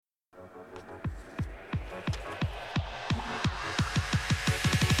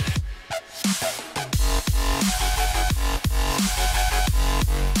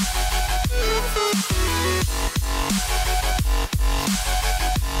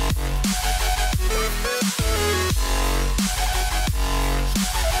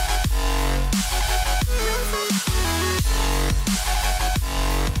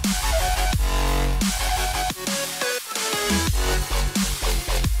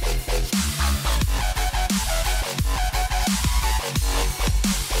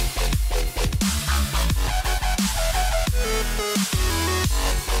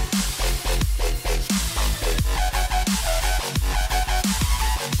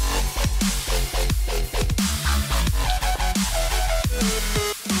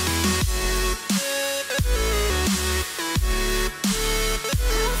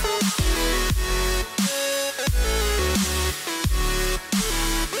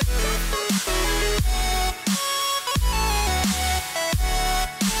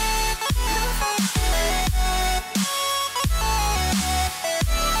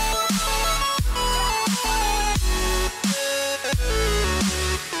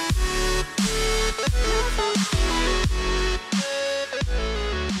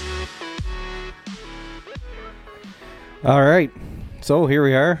All right. So here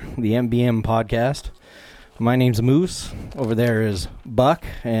we are, the MBM podcast. My name's Moose. Over there is Buck.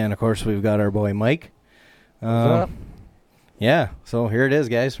 And, of course, we've got our boy Mike. What's up? Yeah. So here it is,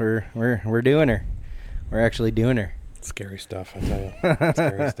 guys. We're doing her. We're actually doing her. Scary stuff, I tell you.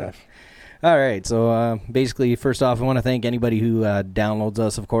 Scary stuff. All right. So basically, first off, I want to thank anybody who downloads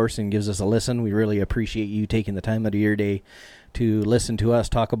us, of course, and gives us a listen. We really appreciate you taking the time out of your day to listen to us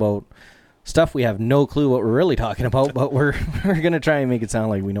talk about stuff we have no clue what we're really talking about, but we're going to try and make it sound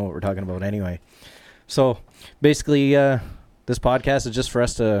like we know what we're talking about anyway. So basically, this podcast is just for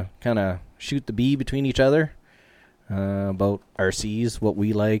us to kind of shoot the bee between each other about RCs, what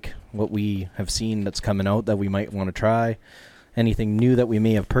we like, what we have seen that's coming out that we might want to try, anything new that we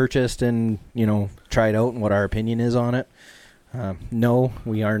may have purchased and, tried out and what our opinion is on it. No,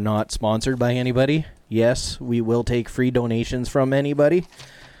 we are not sponsored by anybody. Yes, we will take free donations from anybody.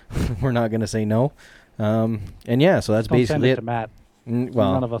 We're not going to say no. And yeah, so that's Don't basically send it it. to Matt.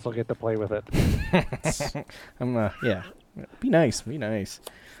 Well, None of us will get to play with it. yeah. Be nice. Or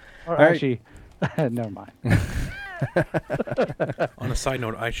All right. actually, never mind. On a side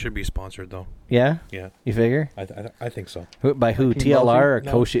note, I should be sponsored, though. Yeah? Yeah, You figure? I think so. By who? Team TLR or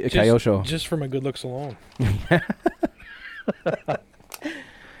No, Kyosho? Just for my good looks alone.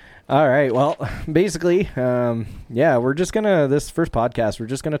 All right. Well, basically, we're just going to, this first podcast, we're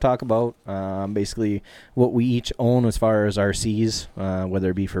just going to talk about basically what we each own as far as RCs,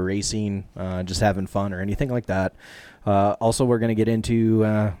 whether it be for racing, just having fun or anything like that. Also, we're going to get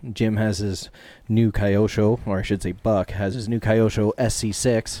into, Jim has his new Kyosho, or I should say Buck, has his new Kyosho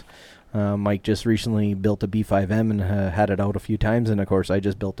SC6. Mike just recently built a B5M and had it out a few times. And, of course, I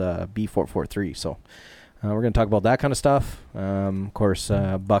just built a B443. So we're going to talk about that kind of stuff. Of course,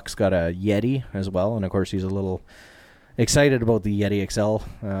 Buck's got a Yeti as well. And, of course, he's a little excited about the Yeti XL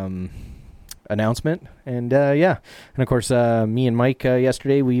announcement. And, And, of course, me and Mike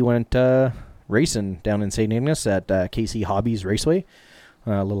yesterday, we went racing down in St. Ignace at KC Hobbies Raceway,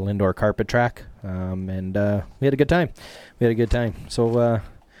 a little indoor carpet track. And we had a good time. So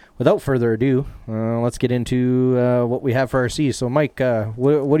without further ado, let's get into what we have for RCs. So, Mike,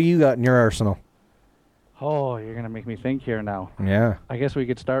 what do you got in your arsenal? Oh, you're going to make me think here now. Yeah. I guess we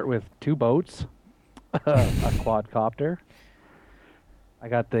could start with two boats, a quadcopter. I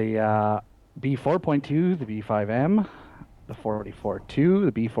got the B4.2, the B5M, the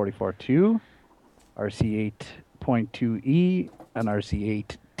 44.2, the B44.2, RC8.2E, and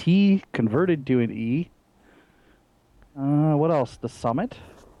RC8T converted to an E. What else? The Summit.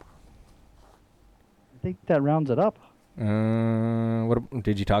 I think that rounds it up. What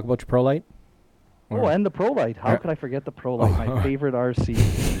did you talk about your ProLite? Oh, and the ProLite. How could I forget the ProLite, my favorite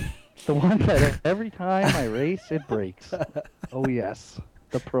RC? The one that every time I race, it breaks. Oh, yes.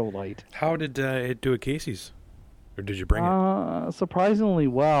 The ProLite. How did it do at Casey's? Or did you bring it? Surprisingly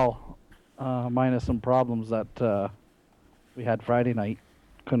well, minus some problems that we had Friday night.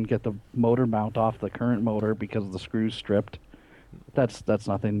 Couldn't get the motor mount off the current motor because the screws stripped. That's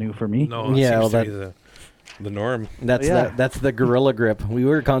nothing new for me. No, it seems to be the norm. That's the Gorilla Grip. We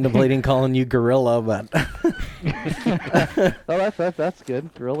were contemplating calling you Gorilla, but Oh, that's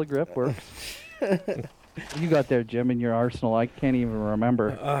good. Gorilla Grip works. You got there, Jim, in your arsenal. I can't even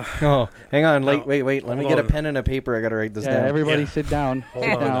remember. oh, hang on, No, wait. Let me get a pen and a paper. I gotta write this down. Everybody Yeah. sit down. Hold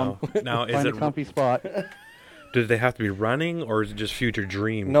Sit on down. now. Is Find a it? comfy spot. Do they have to be running, or is it just future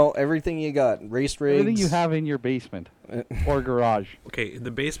dream? No, everything you got, race rigs. Everything you have in your basement or garage. Okay, in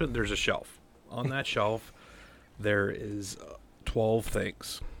the basement, there's a shelf. On that shelf, there is 12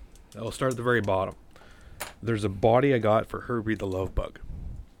 things. I'll start at the very bottom. There's a body I got for Herbie the Love Bug.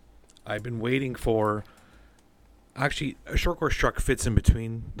 I've been waiting for... Actually, a short course truck fits in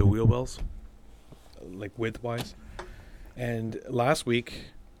between the wheel wells, like width-wise. And last week,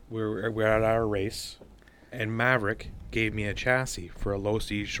 we were at our race, and Maverick gave me a chassis for a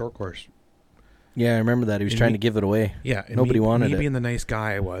low-speed short course. Yeah, I remember that. He was And trying me- to give it away. Yeah, and Nobody wanted me it. being the nice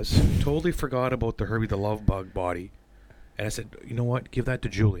guy I was, totally forgot about the Herbie the Love Bug body. And I said, you know what? Give that to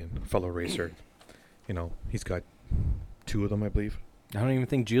Julian, fellow racer. He's got 2 of them, I believe. I don't even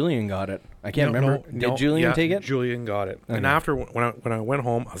think Julian got it. I can't No, remember. no, Did Julian take it? Julian got it. Okay. And after, when I went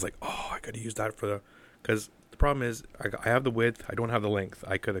home, I was like, oh, I could have used that for the... Because the problem is, I have the width, I don't have the length.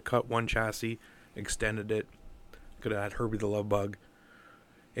 I could have cut one chassis, extended it, could have had Herbie the Love Bug.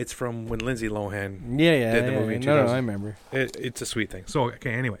 It's from when Lindsay Lohan Yeah. did the movie in No, 2000. I remember. It's a sweet thing. So,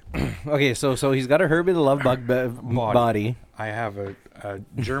 okay, anyway. Okay, so he's got a Herbie the Love Bug body. I have a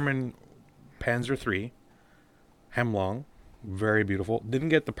German Panzer III Hemlong, very beautiful. Didn't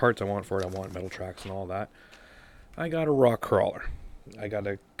get the parts I want for it. I want metal tracks and all that. I got a rock crawler. I got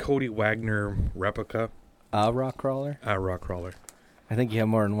a Cody Wagner replica. A rock crawler? A rock crawler. I think you have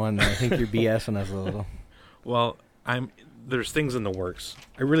more than one. I think you're BSing us a little. Well, there's things in the works.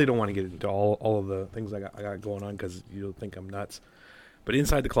 I really don't want to get into all of the things I got going on because you'll think I'm nuts. But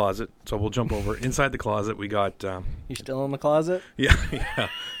inside the closet, so we'll jump over. Inside the closet, we got... you still in the closet? Yeah.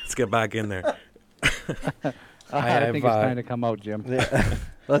 Let's get back in there. I think it's time to come out, Jim.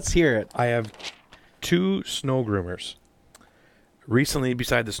 Let's hear it. I have 2 snow groomers. Recently,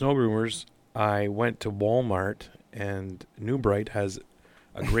 beside the snow groomers, I went to Walmart, and New Bright has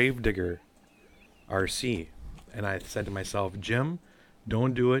a Gravedigger RC. And I said to myself, Jim,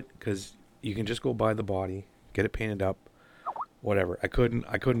 don't do it because you can just go buy the body, get it painted up, whatever. I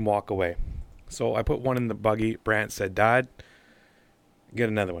couldn't walk away. So I put one in the buggy. Brant said, Dad, get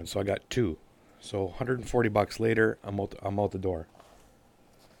another one. So I got 2. So $140 later, I'm out the door.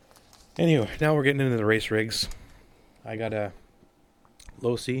 Anyway, now we're getting into the race rigs. I got a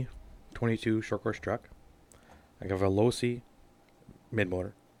Losi 22 short course truck. I have a Losi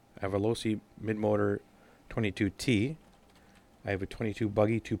mid-motor. I have a Losi mid-motor 22T. I have a 22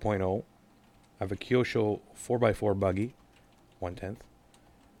 buggy 2.0. I have a Kyosho 4x4 buggy 1/10.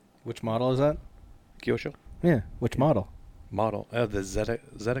 Which model is that? Kyosho? Yeah. Which model? The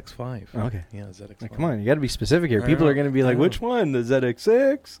ZX5. Oh, okay. Yeah, ZX5. Now, come on, you got to be specific here. I People know, are going to be like, I know. which one? The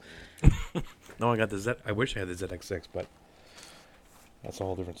ZX6? No, I got the Z. I wish I had the ZX6, but that's a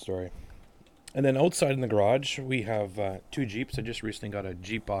whole different story. And then outside in the garage, we have 2 Jeeps. I just recently got a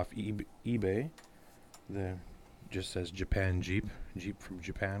Jeep off eBay. The just says Japan Jeep from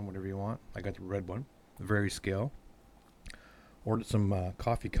Japan, whatever you want. I got the red one, very scale. Ordered some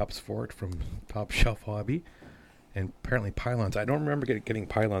coffee cups for it from Top Shelf Hobby, and apparently pylons. I don't remember getting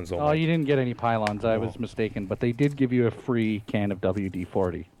pylons though. Oh, you didn't get any pylons. I No. was mistaken, but they did give you a free can of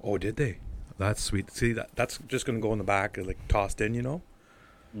WD-40. Oh, did they? That's sweet. See, that's just gonna go in the back, like tossed in, you know.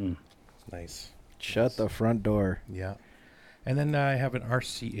 Mm. Nice. Shut the front door. Yeah. And then I have an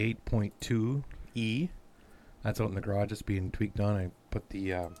RC 8.2E. That's out in the garage. It's being tweaked on. I put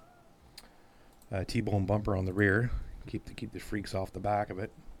the T-bone bumper on the rear. Keep the freaks off the back of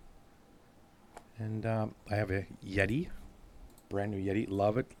it. And I have a Yeti. Brand new Yeti.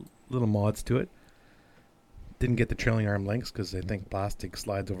 Love it. Little mods to it. Didn't get the trailing arm links because I think plastic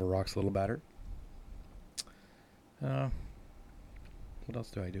slides over rocks a little better. What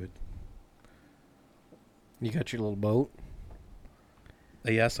else do I do? You got your little boat?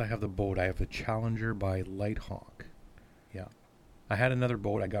 Yes, I have the boat. I have the Challenger by Lighthawk. Yeah. I had another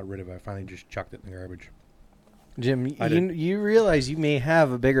boat. I got rid of it. I finally just chucked it in the garbage. Jim, I did. you realize you may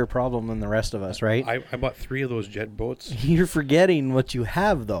have a bigger problem than the rest of us, right? I bought 3 of those jet boats. You're forgetting what you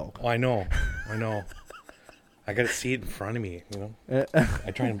have, though. Oh, I know. I got to see it in front of me, you know.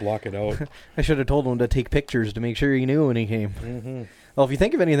 I try and block it out. I should have told him to take pictures to make sure he knew when he came. Mm-hmm. Well, if you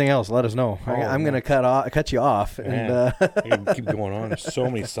think of anything else, let us know. Oh, I'm no. going to cut you off. Man, And I can keep going on. There's so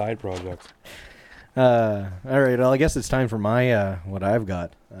many side projects. all right, well, I guess it's time for my what I've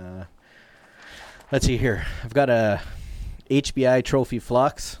got. Let's see here. I've got a HBI Trophy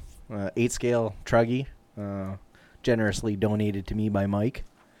Flux, 8-scale truggy, generously donated to me by Mike,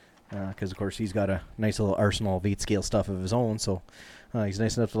 because, of course, he's got a nice little arsenal of 8-scale stuff of his own, so he's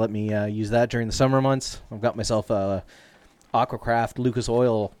nice enough to let me use that during the summer months. I've got myself a Aquacraft Lucas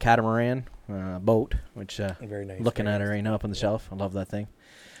Oil catamaran boat, which Very nice. looking very at it nice. right now up on the shelf. I love that thing.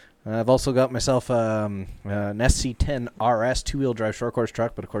 I've also got myself an SC10 RS 2-wheel drive short course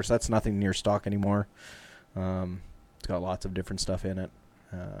truck, but of course that's nothing near stock anymore. It's got lots of different stuff in it.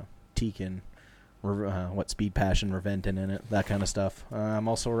 Teakin, Speed Passion, Reventon in it, that kind of stuff. I'm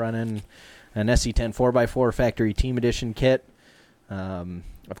also running an SC10 4x4 Factory Team Edition kit.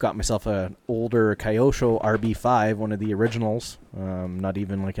 I've got myself an older Kyosho RB5, one of the originals, not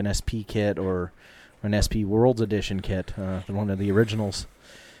even like an SP kit or an SP Worlds Edition kit, one of the originals.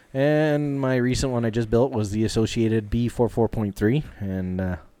 And my recent one I just built was the Associated B44.3, and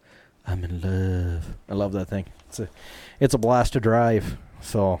I'm in love. I love that thing. It's a blast to drive.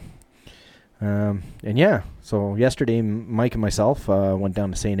 So, and yeah. So yesterday, Mike and myself went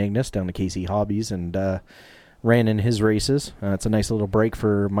down to St. Ignace, down to KC Hobbies, and ran in his races. It's a nice little break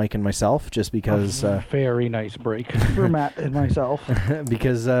for Mike and myself, just because. Very nice break for Matt and myself.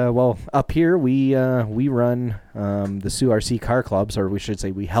 Because up here we run the Sioux RC car clubs, or we should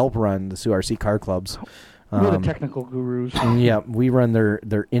say we help run the Sioux RC car clubs. We're the technical gurus. Yeah, we run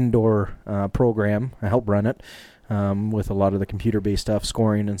their indoor program. I help run it with a lot of the computer-based stuff,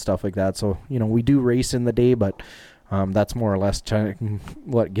 scoring and stuff like that. So we do race in the day, but that's more or less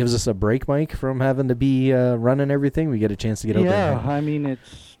what gives us a break, Mike, from having to be running everything. We get a chance to get out there. Yeah, I mean,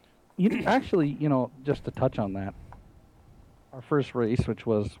 it's actually, just to touch on that, our first race, which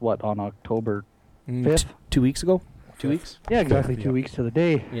was on October 5th. 2 weeks ago. 2 weeks. Yeah, exactly. Yeah. 2 weeks to the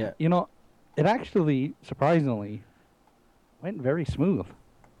day. Yeah. You know, it actually surprisingly went very smooth.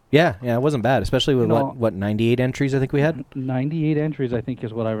 Yeah, it wasn't bad, especially with You know- what 98 entries I think we had. 98 entries, I think,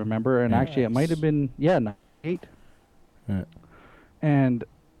 is what I remember, and actually, it might have been 98. Yeah. And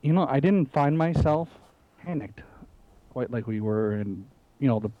you know, I didn't find myself panicked quite like we were in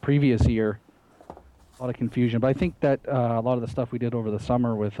the previous year. A lot of confusion, but I think that a lot of the stuff we did over the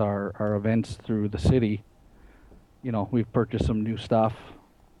summer with our events through the city, we've purchased some new stuff,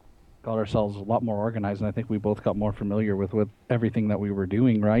 got ourselves a lot more organized, and I think we both got more familiar with everything that we were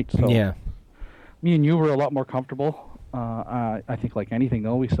doing, right? So Yeah. me and you were a lot more comfortable. I think like anything,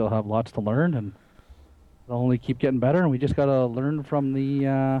 though, we still have lots to learn, and they'll only keep getting better, and we just got to learn from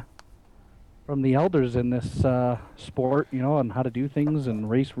the elders in this sport, on how to do things and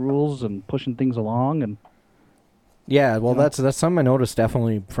race rules and pushing things along. And Yeah, well, that's something I noticed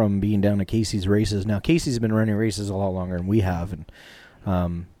definitely from being down to Casey's races. Now, Casey's been running races a lot longer than we have, and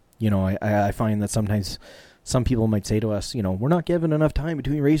I find that sometimes some people might say to us, we're not given enough time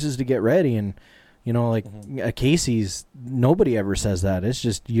between races to get ready, and at Casey's, nobody ever says that. It's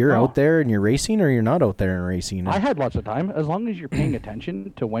just you're out there and you're racing, or you're not out there and racing. I had lots of time as long as you're paying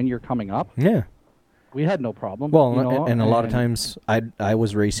attention to when you're coming up. Yeah. We had no problem. Well, and a lot of times I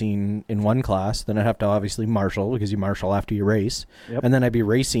was racing in one class, then I'd have to obviously marshal because you marshal after you race, and then I'd be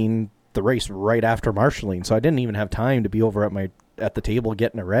racing the race right after marshaling. So I didn't even have time to be over at the table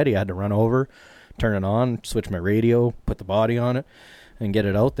getting it ready. I had to run over, turn it on, switch my radio, put the body on it, and get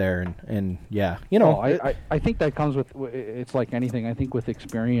it out there. And yeah, I think that comes with, it's like anything. I think with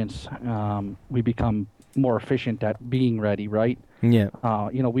experience, we become more efficient at being ready, right? Yeah.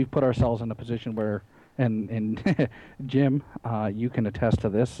 We've put ourselves in a position where, and Jim, you can attest to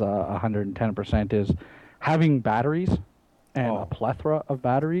this 110%, is having batteries and a plethora of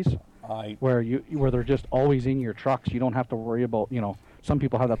batteries where they're just always in your trucks. You don't have to worry about, some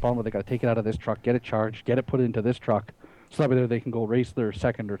people have that problem where they got to take it out of this truck, get it charged, get it put into this truck, so that they can go race their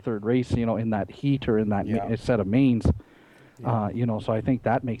second or third race, in that heat or in that set of mains. So I think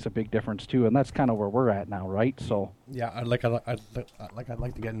that makes a big difference too, and that's kind of where we're at now, right? So I'd like to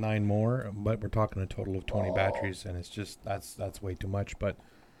get 9 more, but we're talking a total of 20 batteries, and it's just that's way too much. But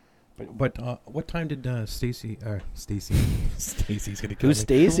what time did Stacy's gonna come? Who's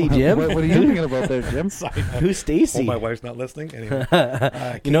Stacy, Jim? What are you thinking about there, Jim? Who's Stacy? Oh, my wife's not listening. Anyway,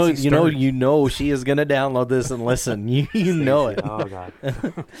 she is gonna download this and listen. You know it. Oh God.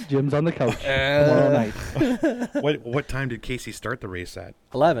 Jim's on the couch tomorrow night. What time did Casey start the race at?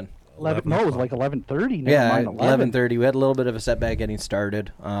 11. 11. No, it was like 11:30. Yeah, 11:30. We had a little bit of a setback getting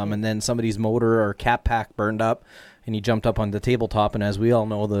started, and then somebody's motor or cap pack burned up, and he jumped up on the tabletop. And as we all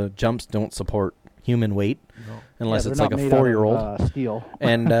know, the jumps don't support human weight unless it's like a 4-year-old. Steel.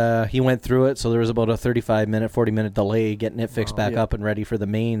 And he went through it, so there was about a 35-minute, 40-minute delay getting it fixed back up and ready for the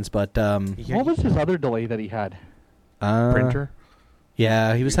mains. But what was his other delay that he had? Printer.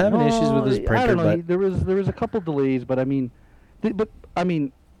 Yeah, he was having issues with his printer. I don't know. But There was a couple delays, but I mean, he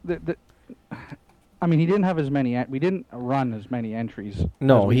didn't have as many. We didn't run as many entries.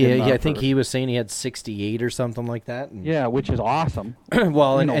 No, as we did I think he was saying he had 68 or something like that. And yeah, which is awesome.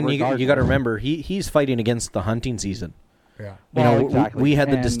 well, and you got to remember, he's fighting against the hunting season. Yeah. Exactly. We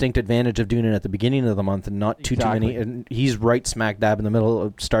had the distinct advantage of doing it at the beginning of the month and not too many. And he's right smack dab in the middle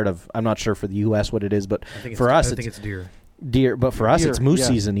of start of. I'm not sure for the U.S. what it is, but for us, I think it's deer. Deer, but for us, it's moose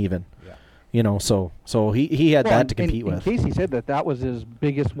season even. Yeah. So he had that to compete with. Casey said that was his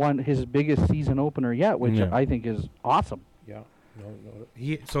biggest season opener yet, which I think is awesome. Yeah. No.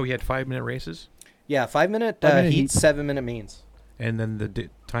 He had 5-minute races. Yeah, 5-minute heat, 7-minute mains. And then the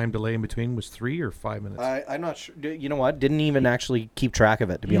time delay in between was 3 or 5 minutes. I'm not sure. You know what? Didn't even actually keep track of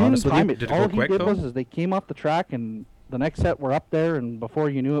it, to be honest with you. Did it All go quick, he did though? was they came off the track, and the next set we're up there, and before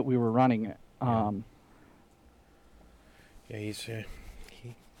you knew it, we were running it. Yeah,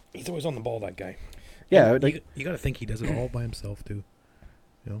 he's always on the ball, that guy. Yeah, you got to think he does it all by himself too.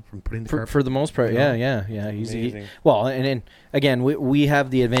 From putting the for the most part, yeah. He's well, and again, we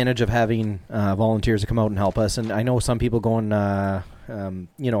have the advantage of having volunteers to come out and help us, and I know some people go and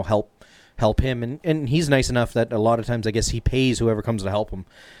help him, and he's nice enough that a lot of times I guess he pays whoever comes to help him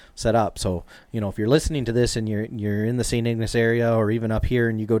set up. So if you're listening to this and you're in the St. Ignace area or even up here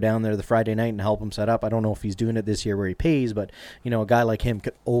and you go down there the Friday night and help him set up, I don't know if he's doing it this year where he pays, but a guy like him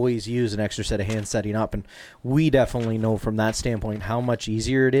could always use an extra set of hands setting up, and we definitely know from that standpoint how much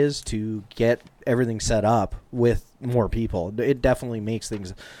easier it is to get everything set up with more people. It definitely makes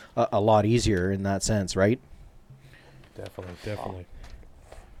things a lot easier in that sense, right? Definitely.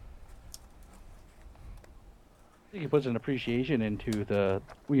 think it puts an appreciation into the,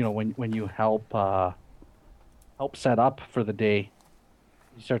 when you help set up for the day,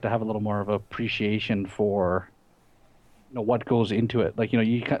 you start to have a little more of appreciation for, what goes into it. Like,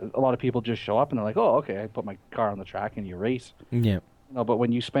 a lot of people just show up and they're like, oh, okay, I put my car on the track and you race. Yeah. But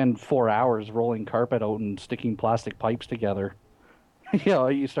when you spend 4 hours rolling carpet out and sticking plastic pipes together,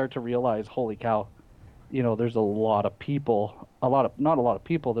 you start to realize, holy cow, there's a lot of people, not a lot of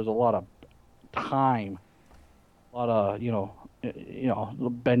people, there's a lot of time, a lot of,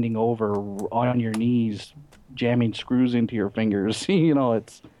 bending over on your knees, jamming screws into your fingers.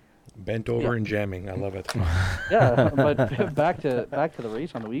 It's Bent over and jamming. I love it. yeah. But back to the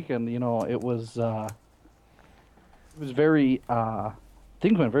race on the weekend. It was very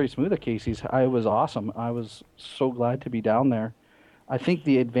things went very smooth at Casey's. It was awesome. I was so glad to be down there. I think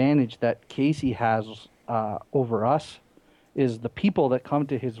the advantage that Casey has over us is the people that come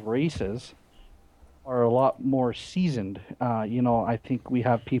to his races are a lot more seasoned. I think we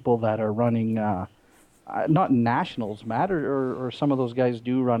have people that are running not nationals, Matt, or some of those guys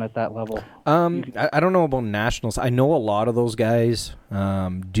do run at that level. I don't know about nationals. I know a lot of those guys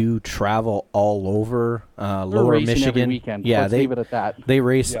do travel all over Lower Michigan. Every weekend. Yeah, Let's leave it at that. They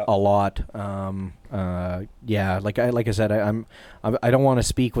race a lot. Yeah, like I said, I don't want to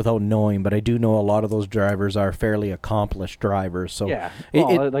speak without knowing, but I do know a lot of those drivers are fairly accomplished drivers. So yeah,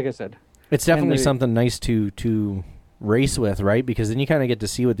 like I said, it's definitely something nice to race with, right? Because then you kind of get to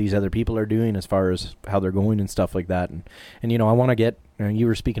see what these other people are doing as far as how they're going and stuff like that. And I want to get, you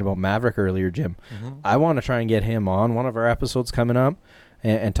were speaking about Maverick earlier, Jim. Mm-hmm. I want to try and get him on one of our episodes coming up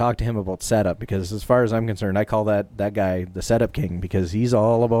and talk to him about setup, because as far as I'm concerned, I call that guy the setup king, because he's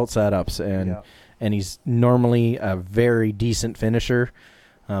all about setups, and he's normally a very decent finisher.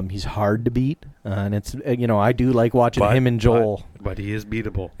 He's hard to beat, and it's I do like watching him and Joel. But he is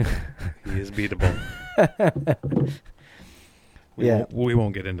beatable. He is beatable. We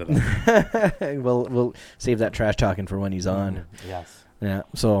won't get into that. We'll save that trash talking for when he's on. Yes. Yeah.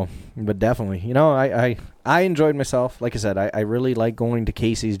 So, but definitely, I enjoyed myself. Like I said, I really like going to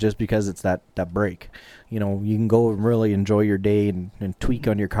Casey's just because it's that break. You can go and really enjoy your day and tweak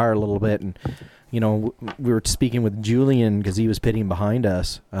on your car a little bit. And we were speaking with Julian because he was pitting behind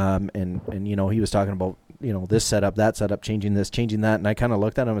us, and he was talking about this setup, that setup, changing this, changing that, and I kind of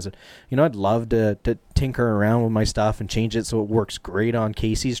looked at him and said, I'd love to tinker around with my stuff and change it so it works great on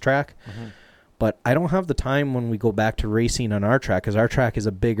Casey's track. Mm-hmm. But I don't have the time when we go back to racing on our track, because our track is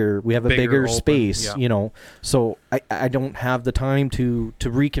we have a bigger open space, so I don't have the time to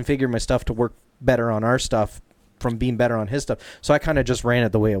reconfigure my stuff to work better on our stuff from being better on his stuff. So I kind of just ran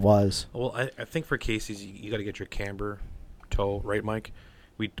it the way it was. Well, I think for Casey's, you got to get your camber toe, right, Mike?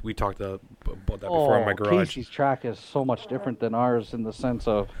 We talked about that before in my garage. Casey's track is so much different than ours in the sense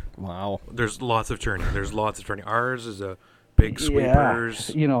of... Wow. There's lots of turning. Ours is a big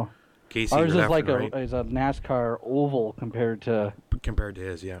sweepers. Yeah, Casey's ours is like right. is a NASCAR oval compared to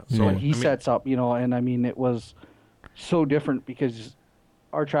his, yeah. So he sets up, and I mean, it was so different because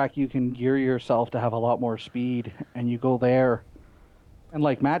our track, you can gear yourself to have a lot more speed, and you go there, and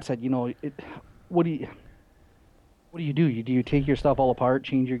like Matt said, what do you do? Do you take your stuff all apart,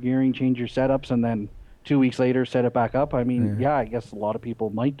 change your gearing, change your setups, and then 2 weeks later set it back up? I mean, I guess a lot of people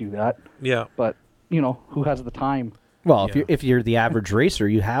might do that. Yeah. But, who has the time? Well, if you're the average racer,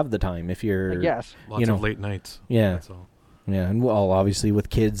 you have the time. If you're... Yes. Lots of late nights. Yeah. That's all. Yeah, and obviously with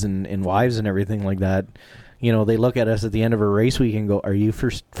kids and wives and everything like that, they look at us at the end of a race week and go, are you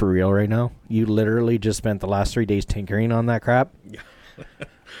for real right now? You literally just spent the last 3 days tinkering on that crap? Yeah.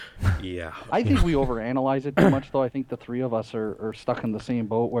 Yeah. I think we overanalyze it too much, though. I think the three of us are stuck in the same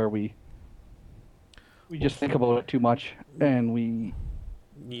boat where we just think about it too much, and we...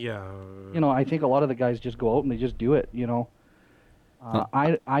 Yeah. I think a lot of the guys just go out and they just do it,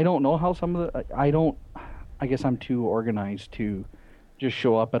 I don't know how some of the... I guess I'm too organized to just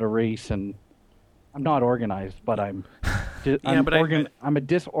show up at a race, and I'm not organized, but I'm a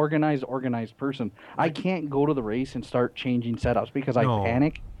disorganized, organized person. I can't go to the race and start changing setups because I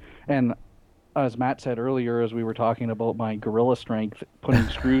panic. And as Matt said earlier, as we were talking about my gorilla strength, putting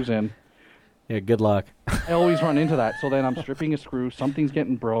screws in. Yeah, good luck. I always run into that. So then I'm stripping a screw, something's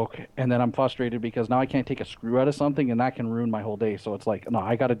getting broke, and then I'm frustrated because now I can't take a screw out of something, and that can ruin my whole day. So it's like, no,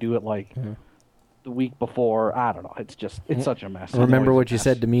 I got to do it like the week before. I don't know. It's such a mess. Remember what you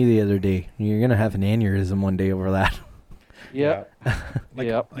said to me the other day. You're going to have an aneurysm one day over that. Yeah.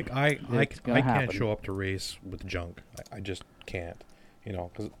 I can't show up to race with junk. I just can't,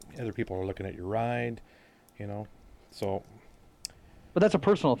 because other people are looking at your ride, so. But that's a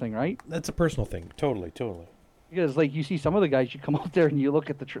personal thing, right? That's a personal thing. Totally. Because like you see some of the guys, you come out there and you look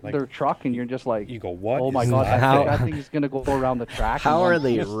at their truck and you're just like, You go, what? oh my is god, that that thing?" thing is gonna go around the track. How and are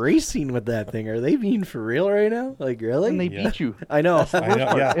they just- racing with that thing? Are they being for real right now? Like, really? And they Yeah. beat you. I know. That's the worst know,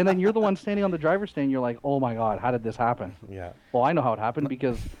 part. yeah. And then you're the one standing on the driver's stand. You're like, oh my god, how did this happen? Yeah. Well, I know how it happened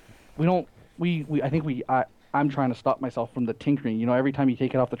because we don't. I'm trying to stop myself from the tinkering. You know, every time you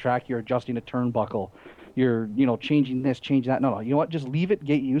take it off the track, you're adjusting a turnbuckle. You're, changing this, changing that. No. You know what? Just leave it,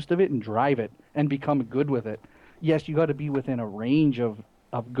 get used to it, and drive it, and become good with it. Yes, you got to be within a range of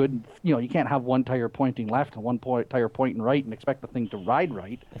good. You can't have one tire pointing left and one tire pointing right and expect the thing to ride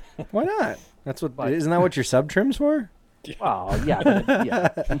right. Why not? That's what. But- Isn't that what your sub trim's for? Well, yeah, yeah.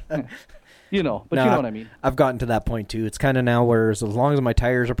 But No, you know what I mean. I've gotten to that point too. It's kind of now where as long as my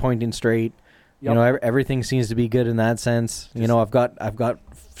tires are pointing straight, Yep. everything seems to be good in that sense. I've got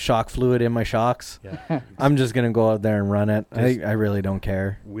shock fluid in my shocks. Yeah. I'm just gonna go out there and run it. I Just- really don't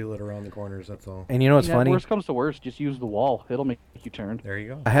care. Wheel it around the corners, that's all. And you know what's Yeah, funny? worst comes to worst, just use the wall. It'll make you turn. There you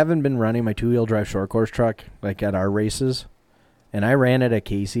go. I haven't been running my 2-wheel drive short course truck like at our races, and I ran it at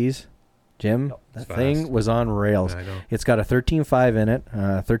Casey's. Jim, that It's thing fast. was on rails. Yeah, I know. It's got a 13.5 in it,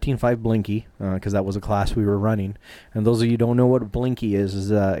 13.5 Blinky, because that was a class we were running. And those of you who don't know what a Blinky is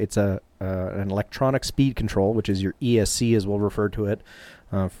it's an electronic speed control, which is your ESC as we'll refer to it.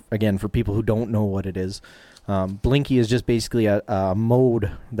 Again, for people who don't know what it is. Blinky is just basically a mode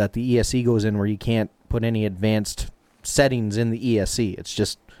that the ESC goes in where you can't put any advanced settings in the ESC. It's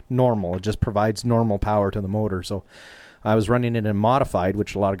just normal. It just provides normal power to the motor. So I was running it in modified,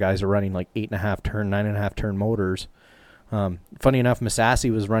 which a lot of guys are running like 8.5 turn, 9.5 turn motors. Funny enough,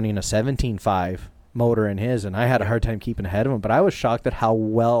 Massassi was running a 17.5 motor in his, and I had a hard time keeping ahead of him. But I was shocked at how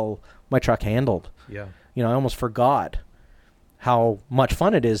well my truck handled. Yeah. I almost forgot how much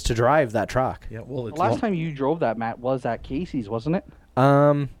fun it is to drive that truck. Yeah. Well, The it's last time you drove that, Matt, was at Casey's, wasn't it?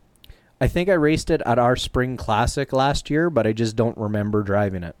 I think I raced it at our Spring Classic last year, but I just don't remember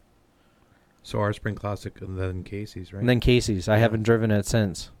driving it. So our Spring Classic and then Casey's, right? And then Casey's, I haven't driven it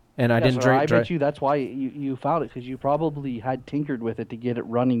since. And I Yeah, didn't so I drive. bet you that's why you found it, because you probably had tinkered with it to get it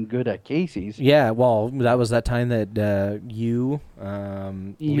running good at Casey's. Yeah, well, that was that time that you,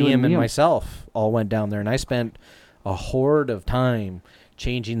 Liam, and myself all went down there, and I spent a horde of time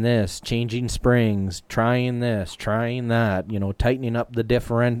changing this, changing springs, trying this, trying that, tightening up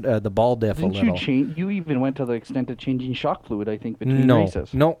the ball diff Didn't a little. you change? You even went to the extent of changing shock fluid, I think, between No,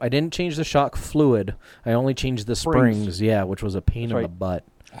 races. no, I didn't change the shock fluid. I only changed the springs, yeah, which was a pain That's in the right. butt.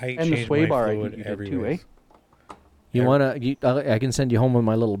 I And the change sway my bar, I fluid think you did every too, race. You Every- I can send you home with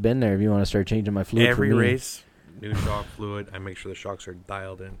my little bin there if you want to start changing my fluid. Every for me. race, new shock fluid. I make sure the shocks are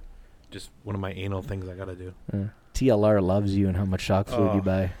dialed in. Just one of my anal things I gotta do. TLR loves you and how much shock fluid you Oh,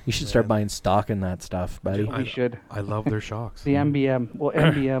 buy. You should start man. buying stock in that stuff, buddy. We should. I love their shocks. The MBM. Well,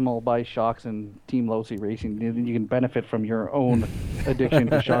 MBM will buy shocks and Team Losi Racing. You can benefit from your own addiction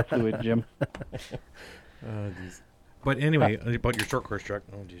to shock fluid, Jim. But anyway, about your short course truck.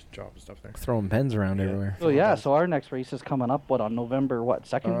 Oh, geez, job and stuff there. Throwing pens around Yeah. everywhere. So yeah, so our next race is coming up. On November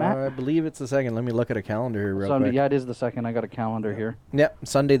 2nd, Matt? I believe it's the second. Let me look at a calendar here real Sunday. quick. Yeah, it is the 2nd. I got a calendar here. Yep,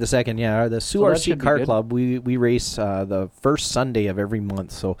 Sunday the 2nd. Yeah, the Sioux So that RC should be Car good. Club. We race the first Sunday of every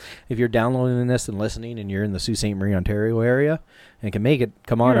month. So if you're downloading this and listening, and you're in the Sault Ste. Marie, Ontario area, and can make it,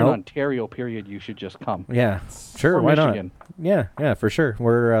 come on You're in out. Ontario, period. You should just come. Yeah, sure. Or Why Michigan. not? Yeah, for sure.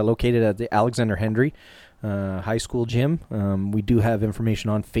 We're located at the Alexander Hendry High School Gym. We do have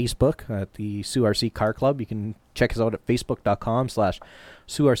information on Facebook at the Sioux RC Car Club. You can check us out at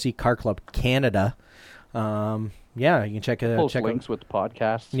facebook.com/Sioux RC Car Club Canada. Yeah, you can check Post check links with the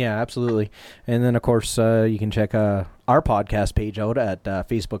podcasts. Yeah, absolutely. And then, of course, you can check our podcast page out at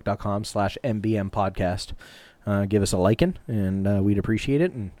facebook.com/MBM podcast. Give us a liking, and we'd appreciate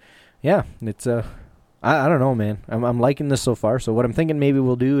it. And yeah, it's I don't know, man. I'm liking this so far. So what I'm thinking maybe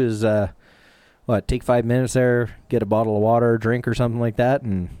we'll do is take 5 minutes there, get a bottle of water, drink or something like that,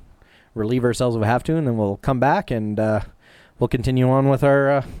 and relieve ourselves if we have to, and then we'll come back and we'll continue on with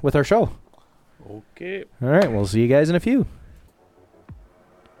our show. Okay. All right, we'll see you guys in a few.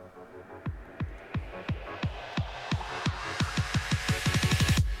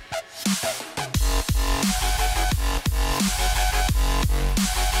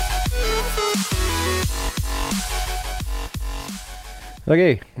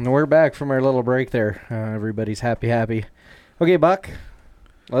 Okay, and we're back from our little break there. Everybody's happy. Okay, Buck,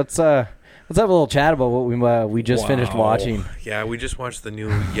 let's have a little chat about what we just finished Wow. watching. Yeah, we just watched the new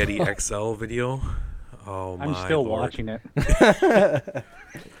Yeti XL video. Oh my I'm still Lord. watching it.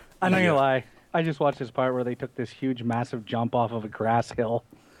 I'm not gonna lie. I just watched this part where they took this huge, massive jump off of a grass hill.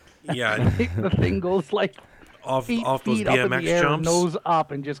 Yeah, The thing goes like off 8 those feet up in BMX the air, jumps. nose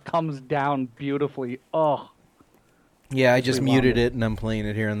up, and just comes down beautifully. Oh, Yeah, I Just just rewound muted it. it and I'm playing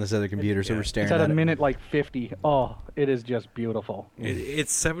it here on this other computer, so yeah. we're staring It's at at a it. minute like 50. Oh, it is just beautiful.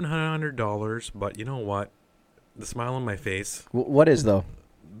 It's $700, but you know what? The smile on my face, What is though?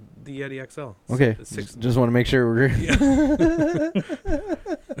 the Yeti XL. Okay, It's six- just want to make sure we're.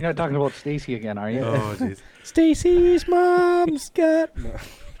 You're not talking about Stacy again, are you? Oh, jeez. Stacy's mom's got.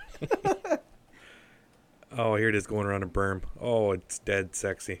 Oh, here it is going around a berm. Oh, it's dead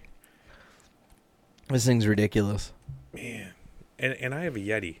sexy. This thing's ridiculous. Man. And I have a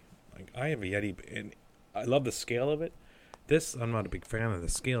Yeti. Like, I have a Yeti, and I love the scale of it. This, I'm not a big fan of the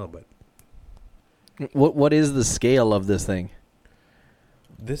scale, but What is the scale of this thing?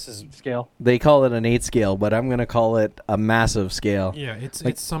 this is... Scale. They call it an 8 scale, but I'm gonna call it a massive scale. Yeah, it's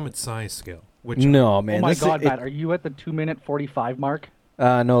Like- Summit size scale. Which No, man. Oh my this God, is, Matt, are you at the 2-minute 45 mark?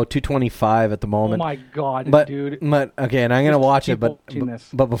 no, 225 at the Oh moment. my God, but dude. but okay, and I'm gonna Just watch it, keep but watching this.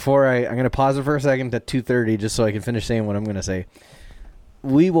 but before I'm gonna pause it for a second at 2:30 just so I can finish saying what I'm gonna say.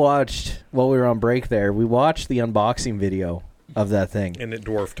 We watched while we were on break there. We watched the unboxing video of that thing. And it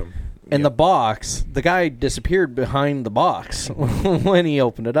dwarfed him. And the box, the guy disappeared behind the box when he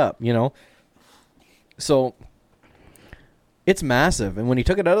opened it up, you know? So, it's massive. And when he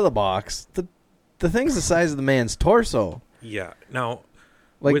took it out of the box, the thing's the size of the man's torso. Yeah. Now,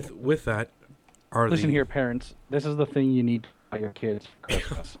 Like, with that, are Listen the, here, parents. This is the thing you need to buy your kids for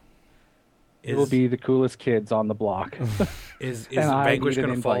Christmas. It is, will be the coolest kids on the block. is and I Vanquish need an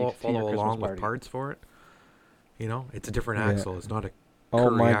going to invite to your follow Christmas along with party. parts for it? You know, it's a different Yeah. axle. It's not a oh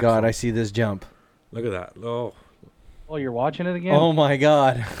Curry my God, axle. I see this jump. Look at that. Oh, Oh, you're watching it again? Oh my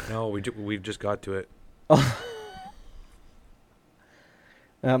God. no, we've just got to it.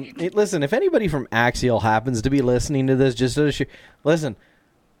 Listen, if anybody from Axial happens to be listening to this, just to listen,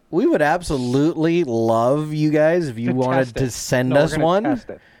 we would absolutely love you guys if you To wanted test to it. send No, we're us gonna one. test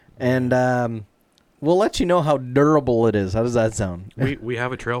it. And we'll let you know how durable it is. How does that sound? We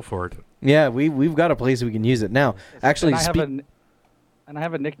have a trail for it. Yeah, we've got a place we can use it now. Actually, and I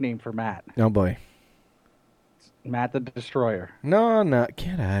have a nickname for Matt. oh boy, Matt the Destroyer. no,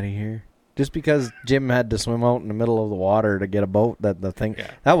 get out of here. Just because Jim had to swim out in the middle of the water to get a boat,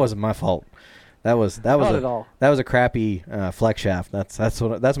 Yeah. that wasn't my fault. That was Not at all. that was a crappy flex shaft. That's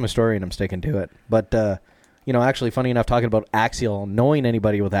my story, and I'm sticking to it. But actually, funny enough, talking about Axial, knowing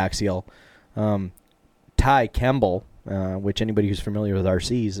anybody with Axial, Ty Kemble, which anybody who's familiar with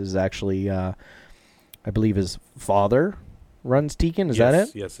RCs is actually, I believe his father runs Tekin. Is that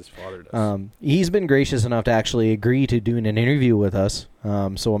it? Yes, his father does. He's been gracious enough to actually agree to doing an interview with us.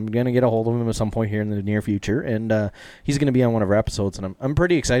 So I'm going to get a hold of him at some point here in the near future. And he's going to be on one of our episodes. And I'm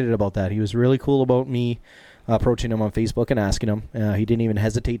pretty excited about that. He was really cool about me approaching him on Facebook and asking him. He didn't even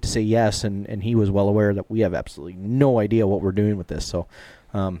hesitate to say yes. And he was well aware that we have absolutely no idea what we're doing with this. So,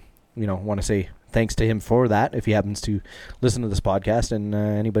 want to say thanks to him for that. If he happens to listen to this podcast, and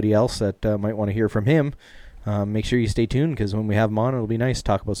anybody else that might want to hear from him, make sure you stay tuned, because when we have him on, it'll be nice to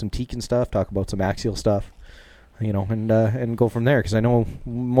talk about some Tekin stuff, talk about some Axial stuff, and go from there, because I know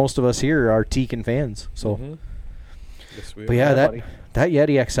most of us here are Tekin fans. So, Mhm. Yes, we but are. yeah, buddy. that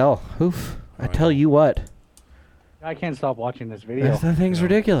Yeti XL, oof, I I tell know. you what, I can't stop watching this video. that thing's Yeah.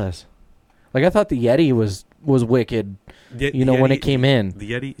 ridiculous. Like, I thought the Yeti was wicked, The when Yeti- it came in.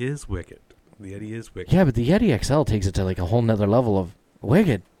 The Yeti is wicked. The Yeti is wicked. Yeah, but the Yeti XL takes it to like a whole nother level of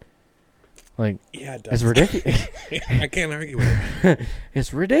wicked. Like, Yeah, it it's does. ridiculous. I can't argue with it.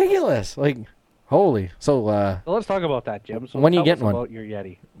 It's ridiculous. Like, holy. So, So let's talk about that, Jim. So When you tell getting us one? about your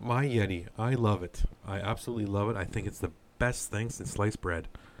Yeti. My Yeti, I love it. I absolutely love it. I think it's the best thing since sliced bread.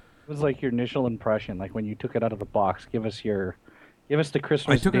 What was like your initial impression, like when you took it out of the box? Give us the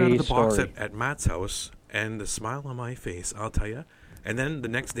Christmas I took Day it out of the story. box at Matt's house, and the smile on my face, I'll tell you. And then the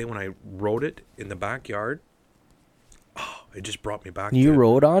next day when I rode it in the backyard, it just brought me back. you to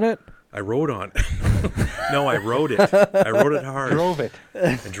rode on it? I rode on. No, I rode it. I rode it hard. Drove it.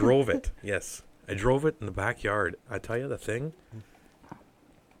 I drove it. Yes, I drove it in the backyard. I tell you, the thing.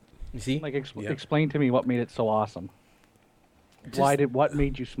 You see? Like Yeah. explain to me what made it so awesome. What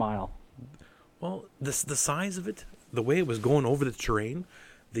made you smile? Well, the size of it, the way it was going over the terrain,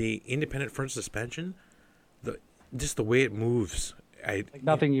 the independent front suspension, just the way it moves. Like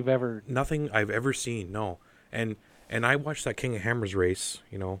nothing you've ever. Nothing I've ever seen. No, and I watch that King of Hammers race.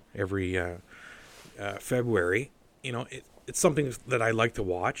 Every February. It's something that I like to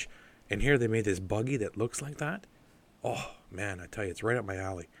watch. And here they made this buggy that looks like that. Oh man, I tell you, it's right up my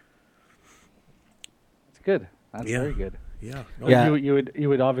alley. It's good. That's Yeah. very good. Yeah. Yeah. You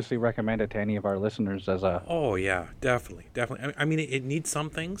would obviously recommend it to any of our listeners as a. Oh yeah, definitely. I mean, it needs some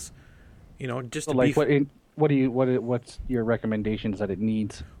things. Just So to like be. what's your recommendations that it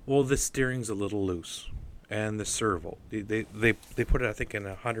needs? Well, the steering's a little loose, and the servo. They put it, I think, in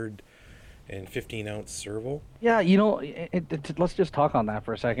 115 ounce servo. Yeah, let's just talk on that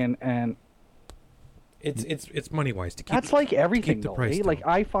for a second. And it's money wise to keep. that's like everything, the though. price down. Like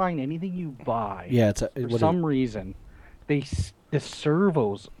I find anything you buy, for some reason, the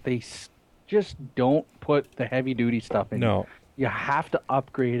servos just don't put the heavy duty stuff in. No. You have to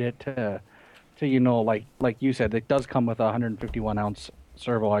upgrade it to like you said, it does come with a 151 ounce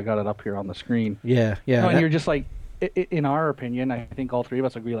servo. I got it up here on the screen. Yeah. And you're just like, in our opinion, I think all three of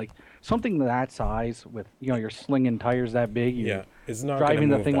us agree, like something that size with, you're slinging tires that big. It's not driving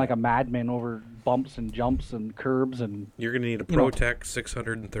gonna the move thing that. like a madman over bumps and jumps and curbs and. You're gonna need a ProTech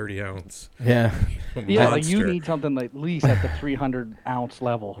 630 ounce. Yeah. Yeah, like you monster. need something at least at the 300 ounce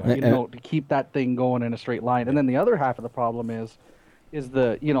level, to keep that thing going in a straight line. And then the other half of the problem is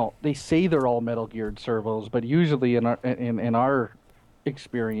they say they're all metal geared servos, but usually in our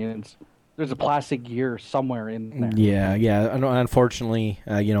experience, there's a plastic gear somewhere in there. Yeah. Unfortunately,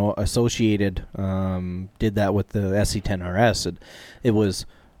 Associated did that with the SC10 RS. It was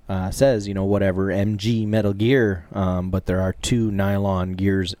says whatever MG metal gear, but there are 2 nylon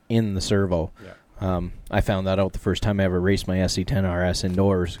gears in the servo. Yeah. I found that out the first time I ever raced my SC10 RS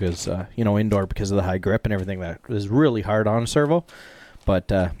indoors because indoor because of the high grip and everything that was really hard on a servo.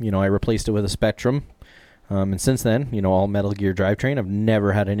 But I replaced it with a Spectrum. And since then, all Metal Gear drivetrain, I've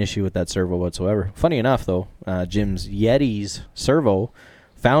never had an issue with that servo whatsoever. Funny enough, though, Jim's Yeti's servo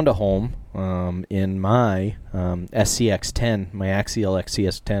found a home in my SCX-10, my Axial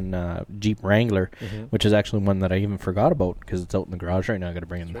XCS-10 Jeep Wrangler, which is actually one that I even forgot about because it's out in the garage right now. I got to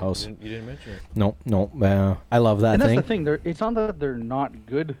bring it in the house. You didn't mention it. No. I love that and thing. That's the thing. It's not that they're not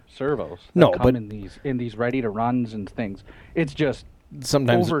good servos. No, come but in these ready to runs and things. It's just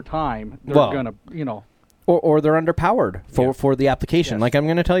sometimes over time they're gonna Or they're underpowered for the application. Yes. Like I'm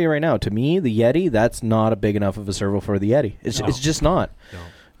going to tell you right now, to me, the Yeti, that's not a big enough of a servo for the Yeti. It's just not. No.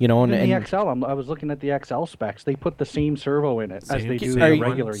 And the XL, I was looking at the XL specs. They put the same servo in it as they do the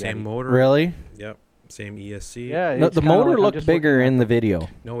regular same Yeti. motor. Really? Yep. Same ESC. Yeah, No, it's the kinda motor like I'm looked just bigger looking in at the video.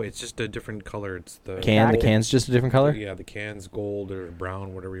 No, it's just a different color. It's the The Exactly. can's just a different color? Yeah, the can's gold or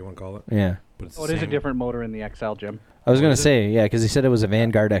brown, whatever you want to call it. Yeah. But it's Oh, it the is a same. different motor in the XL, Jim. I was going is to it? say, yeah, because he said it was a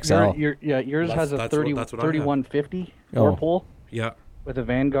Vanguard XL. Yours has a That's what I have. 3150 Oh. 4-pole Yeah. with a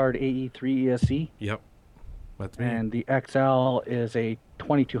Vanguard AE3 ESC. Yep. That's me. And the XL is a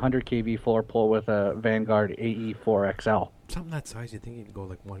 2200 kV 4-pole with a Vanguard AE4 XL. Something that size, you think you could go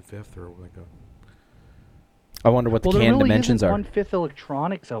like 1/5 or like a. I wonder what the can dimensions are. 1/5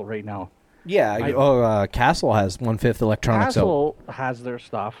 electronics out right now. Yeah. Castle has 1/5 electronics out. Castle has their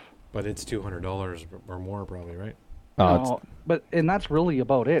stuff. But it's $200 or more, probably, right? Oh, and that's really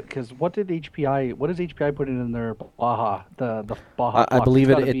about it. Because what does HPI put in their Baja? The Baja. I Flux? believe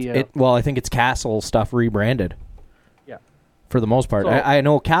It's gotta be, well, I think it's Castle stuff rebranded. Yeah. For the most part. So- I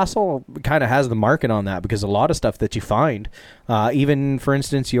know Castle kind of has the market on that because a lot of stuff that you find, even, for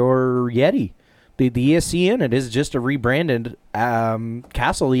instance, your Yeti, the ESC in it is just a rebranded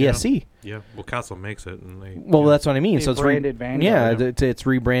Castle ESC. Yeah. Well, Castle makes it, and they. Well, that's what I mean. They So it's branded Vanguard. Yeah, it's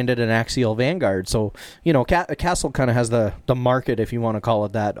rebranded an Axial Vanguard. So Castle kind of has the market, if you want to call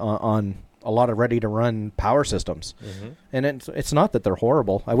it that, on a lot of ready to run power systems. And it's not that they're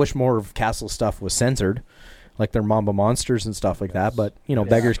horrible. I wish more of Castle stuff was censored, like their Mamba Monsters and stuff like that. But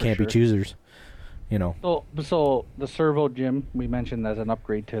beggars for can't be sure. choosers. So the servo, Jim, we mentioned as an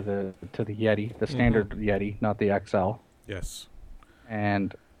upgrade to the Yeti, the standard Yeti, not the XL. Yes.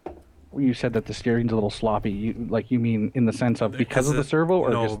 And you said that the steering's a little sloppy. You mean in the sense of because of the servo, or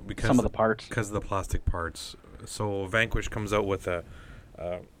no, just because some of the parts? Because of the plastic parts. So Vanquish comes out with a,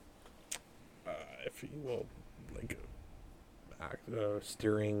 if you will, like a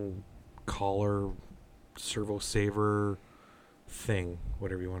steering collar, servo saver thing,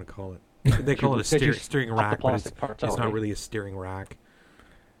 whatever you want to call it. They call it a steering pop the rack, but plastic parts it's out, not right? really a steering rack.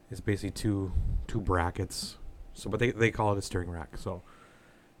 It's basically two brackets. So, but they call it a steering rack. So,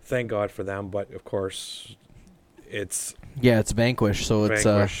 thank God for them. But of course, it's It's Vanquish. So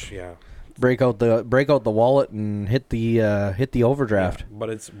Vanquish. it's Yeah. break out the wallet and hit the overdraft. Yeah,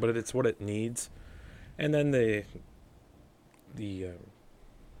 but it's what it needs, and then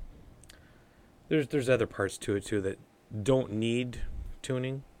there's other parts to it too that don't need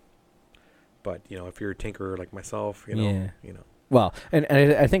tuning. But if you're a tinkerer like myself, Well, and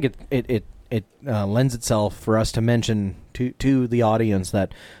I think it lends itself for us to mention to the audience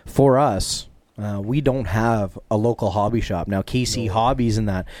that for us, we don't have a local hobby shop. Now, KC Hobbies and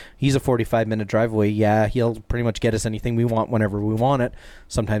that, he's a 45-minute drive away. Yeah, he'll pretty much get us anything we want whenever we want it.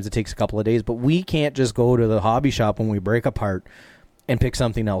 Sometimes it takes a couple of days, but we can't just go to the hobby shop when we break apart and pick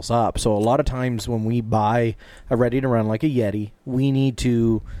something else up. So a lot of times when we buy a ready to run like a Yeti, we need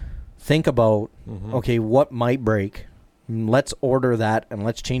to think about, okay, what might break? Let's order that and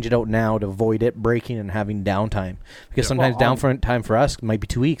let's change it out now to avoid it breaking and having downtime. Because sometimes downtime for us might be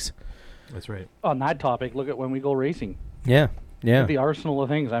 2 weeks. That's right. On that topic, look at when we go racing. Yeah. The arsenal of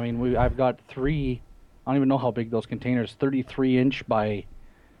things. I mean, I've got 3, I don't even know how big those containers, 33-inch by,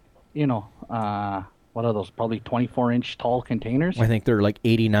 what are those? Probably 24-inch tall containers. I think they're like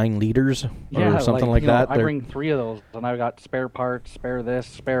 89 liters or something like that. I bring 3 of those, and I've got spare parts, spare this,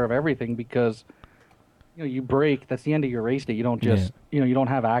 spare of everything, because you break. That's the end of your race day. You don't just you don't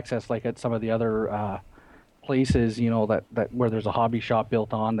have access like at some of the other places. That where there's a hobby shop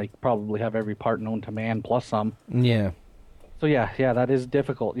built on. They probably have every part known to man plus some. Yeah. So yeah, that is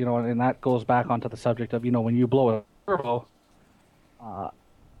difficult. And that goes back onto the subject of when you blow a turbo.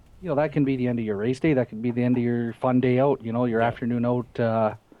 That can be the end of your race day. That can be the end of your fun day out. Your afternoon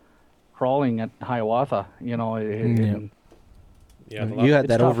out crawling at Hiawatha. You had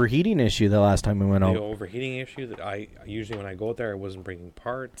that tough. overheating issue the last time we went out. The overheating issue that I usually when I go out there, I wasn't bringing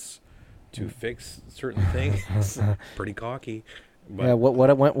parts to fix certain things. Pretty cocky. But, yeah.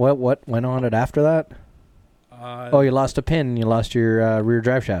 What went on it after that? You lost a pin. You lost your rear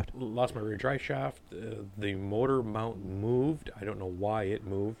drive shaft. Lost my rear drive shaft. The motor mount moved. I don't know why it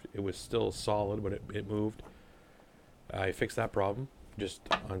moved. It was still solid, but it moved. I fixed that problem. Just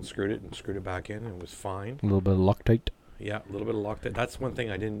unscrewed it and screwed it back in, and it was fine. A little bit of Loctite. Yeah, a little bit of Loctite. That's one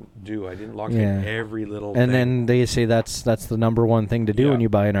thing I didn't do. I didn't Loctite every little thing. And then they say that's the number one thing to do when you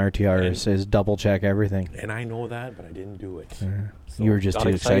buy an RTR is double check everything. And I know that, but I didn't do it. So you were just too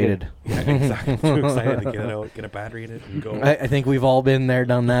excited. Yeah, exactly. Too excited to get it out, get a battery in it, and go. I think we've all been there,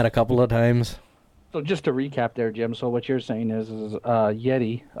 done that a couple of times. So just to recap there, Jim, so what you're saying is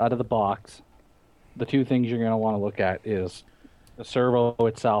Yeti, out of the box, the 2 things you're going to want to look at is the servo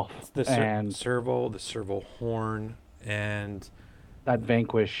itself. The servo, the servo horn, and that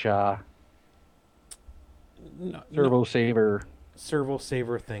Vanquish servo saver. Servo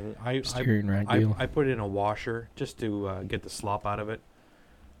saver thing. I put in a washer just to get the slop out of it.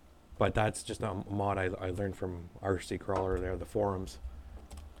 But that's just a mod I learned from RC Crawler there, the forums.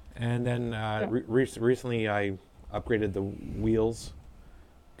 And then recently I upgraded the wheels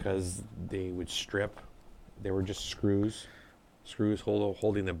because they would strip. They were just screws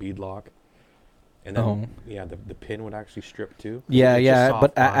holding the bead lock. And then, the pin would actually strip too. Yeah.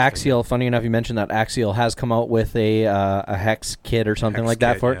 But Axial, funny enough, you mentioned that Axial has come out with a hex kit or something like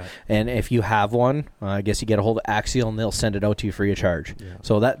that for it. And if you have one, I guess you get a hold of Axial and they'll send it out to you free of charge. Yeah.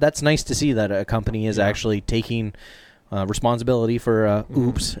 So that's nice to see that a company is actually taking responsibility for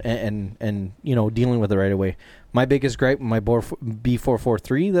oops and dealing with it right away. My biggest gripe, my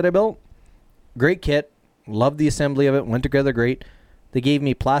B443 that I built, great kit, loved the assembly of it, went together great. They gave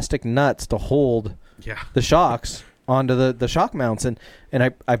me plastic nuts to hold the shocks onto the shock mounts, and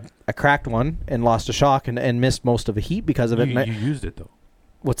I cracked one and lost a shock and missed most of the heat because of it. You used it though.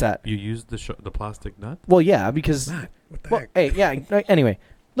 What's that? You used the plastic nut? Well, yeah, because what the heck? Hey, yeah. Anyway,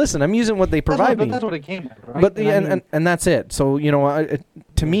 listen, I'm using what they provide me. That's what it came with, right? But and that's it. So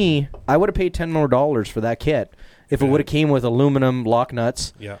to me, I would have paid $10 more for that kit. If it would have came with aluminum lock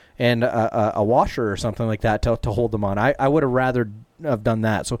nuts and a washer or something like that to hold them on, I would have rather have done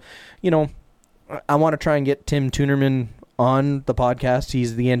that. So, I want to try and get Tim Tunerman on the podcast.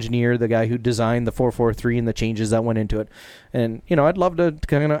 He's the engineer, the guy who designed the 443 and the changes that went into it. And, I'd love to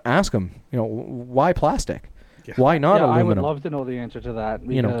kind of ask him, why plastic? Yeah. Why not aluminum? I would love to know the answer to that.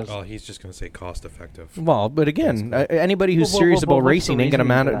 Because well, he's just going to say cost effective. Well, but again, anybody who's serious about racing ain't going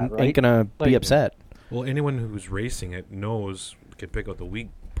to be upset. Well, anyone who's racing it can pick out the weak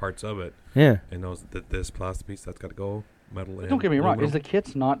parts of it. Yeah. And knows that this plastic piece, that's got to go. Metal. Don't get me wrong. Is the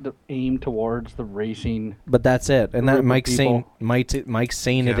kit's not aimed towards the racing? But that's it. And that Mike's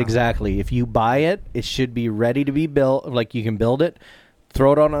saying it exactly. If you buy it, it should be ready to be built. Like you can build it,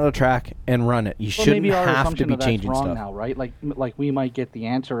 throw it on the track, and run it. You shouldn't have to be changing stuff now, right? Like we might get the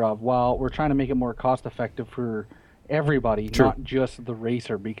answer of, well, we're trying to make it more cost effective for everybody, not just the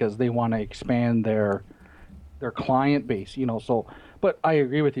racer, because they want to expand their client base. So, but I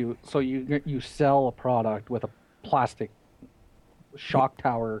agree with you. So you sell a product with a plastic shock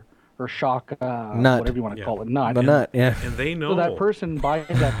tower or shock nut, whatever you want to call it, nut. The nut, yeah. And they know. So that person buys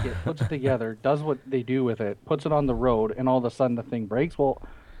that kit, puts it together, does what they do with it, puts it on the road, and all of a sudden the thing breaks. Well,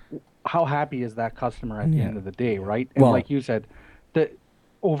 how happy is that customer at the end of the day, right? And like you said, that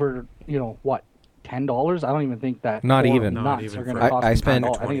over what, $10? I don't even think that. Not even. Nuts are going to cost. I think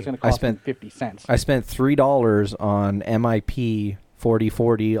it's going to cost 50 cents. I spent $3 on MIP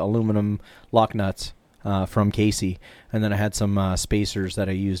 4040 aluminum lock nuts. from Casey, and then I had some spacers that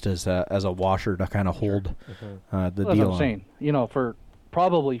I used as a washer to kind of hold the That's deal what I'm on. saying. You know, for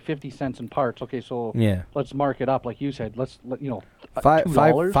probably 50 cents in parts. Okay, so Yeah. let's mark it up like you said. Five,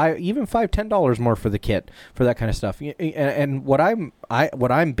 $2. even $10 more for the kit for that kind of stuff. And what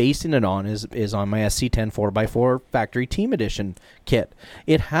I'm basing it on is on my SC10 4x4 Factory Team Edition kit.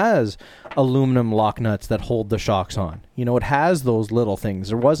 It has aluminum lock nuts that hold the shocks on. You know, it has those little things.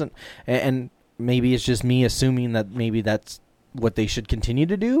 There wasn't, and maybe it's just me assuming that maybe that's what they should continue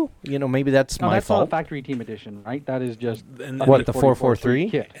to do. You know, maybe that's No, my that's fault. not a Factory Team Edition, right? That is just And What, the 443 443?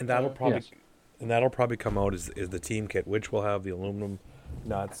 kit. And that'll probably Yes. come out is the team kit, which will have the aluminum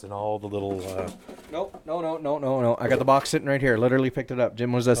nuts and all the little No. I got the box sitting right here. Literally picked it up.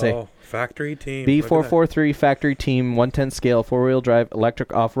 Jim, what does that say? factory team. Look at that. B443 Factory Team 110 scale 4-wheel drive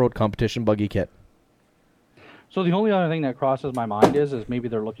electric off-road competition buggy kit. So the only other thing that crosses my mind is maybe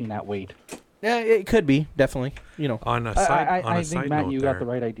they're looking at weight. Yeah, it could be, definitely. You know, On a side, I side think, Matt, note you there, got the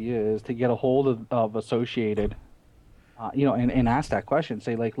right idea, is to get a hold of Associated, and ask that question.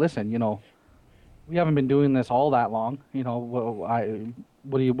 Say, like, listen, we haven't been doing this all that long.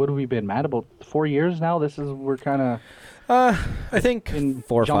 What have we been, Matt? About 4 years now? We're kind of I think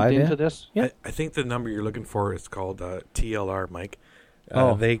 4 or jumped 5. into Yeah. this. Yeah. I think the number you're looking for is called TLR, Mike.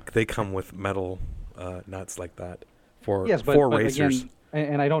 Oh. They come with metal nuts like that for Yes, but racers. again,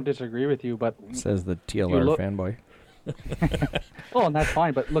 and I don't disagree with you, but Says the TLR look- fanboy. and that's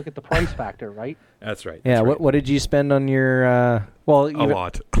fine. But look at the price factor, right? That's right. Yeah. that's right. What did you spend on your? A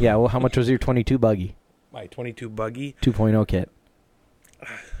lot. Yeah. Well, how much was your 22 buggy My 22 buggy. 2.0 kit?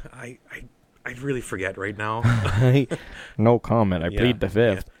 I really forget right now. No comment. I Yeah, plead the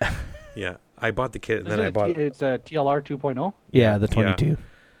fifth. Yeah, I bought the kit and then I bought. It's a TLR 2.0. Yeah, the Yeah. 22.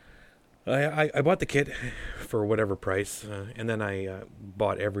 I bought the kit for whatever price, and then I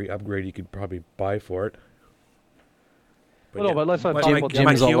bought every upgrade you could probably buy for it. Well, no, but let's not my, talk my, about Jim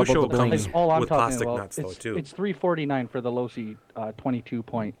my is all about Kyosho the bling. comes Like, all I'm with talking plastic about, nuts though too. it's $349 for the Losi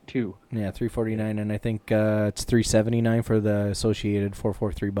 22.2. Yeah, 349, and I think it's 379 for the Associated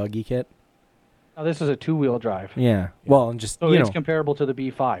 443 buggy kit. Now this is a 2-wheel drive, Yeah. Well, and just so you it's know. comparable to the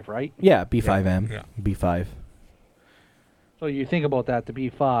B5, right? Yeah, B5M. Yeah. B5. So you think about that, the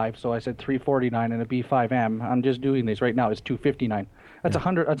B5. So I said 349 and a B5M. I'm just doing this right now. It's 259. That's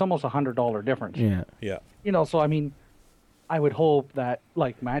That's almost $100 difference. Yeah. Yeah, So I mean, I would hope that,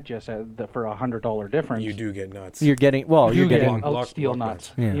 like Matt just said, that for $100 difference, you do get nuts. You're getting well. you You're get getting out steel lock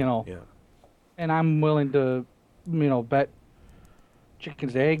nuts. nuts. Yeah. Yeah, And I'm willing to, bet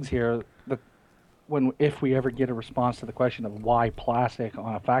chickens eggs here that if we ever get a response to the question of why plastic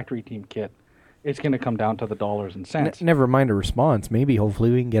on a factory team kit, it's going to come down to the dollars and cents. Never mind a response. Maybe,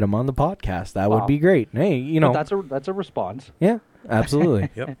 hopefully, we can get him on the podcast. That would Wow. be great. Hey, But that's a response. yeah, absolutely.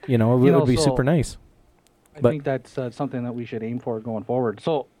 Yep. It You know, would be so- super nice. I But- think that's something that we should aim for going forward.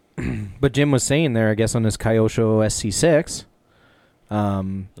 So But Jim was saying there, I guess, on his Kyosho SC6,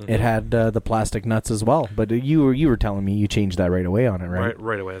 it had the plastic nuts as well. But you were telling me you changed that right away on it, right?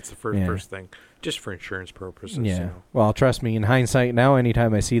 right away. That's the first thing, just for insurance purposes. Yeah. Well, trust me, in hindsight now,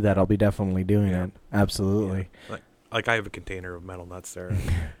 anytime I see that, I'll be definitely doing Yeah. it. Absolutely. Like I have a container of metal nuts there.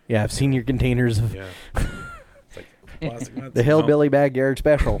 Yeah, I've seen your containers of Yeah. It's like plastic nuts. the Hillbilly Backyard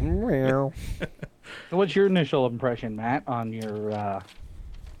Special. So what's your initial impression, Matt, on your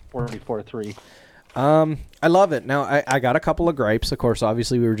 44.3? I love it. Now, I got a couple of gripes. Of course,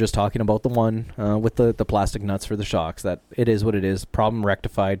 obviously, we were just talking about the one with the plastic nuts for the shocks. That it is what it is. Problem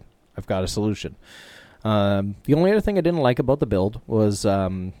rectified. I've got a solution. The only other thing I didn't like about the build was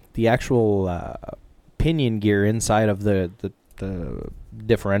the actual pinion gear inside of the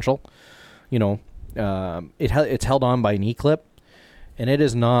differential. You know, it's held on by an E-clip, and it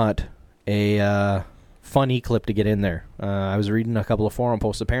is not a fun E-clip to get in there. I was reading a couple of forum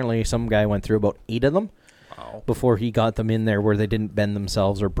posts. Apparently, some guy went through about 8 of them before he got them in there where they didn't bend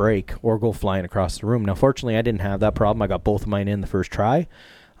themselves or break or go flying across the room. Now, fortunately, I didn't have that problem. I got both of mine in the first try.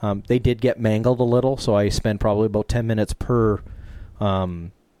 They did get mangled a little, so I spent probably about 10 minutes per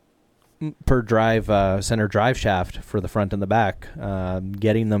drive center drive shaft for the front and the back,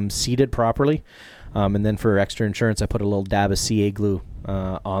 getting them seated properly. And then for extra insurance, I put a little dab of CA glue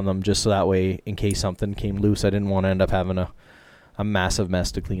on them, just so that way, in case something came loose, I didn't want to end up having a massive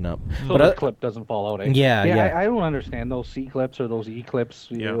mess to clean up. So But the clip doesn't fall out, eh? Yeah. I don't understand those C clips or those E clips.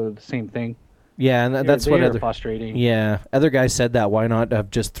 Yeah. The same thing. Yeah, and that's what they're other frustrating. yeah other guys said that. Why not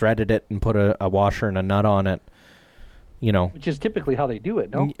have just threaded it and put a washer and a nut on it? You know. Which is typically how they do it,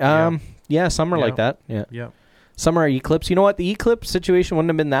 no? Yeah, some are Yeah. like that. Yeah. Yeah. Some are E-clips. You know what? The E-clip situation wouldn't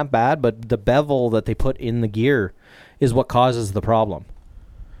have been that bad, but the bevel that they put in the gear is what causes the problem.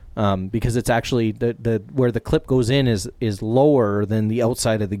 because it's actually the where the clip goes in is lower than the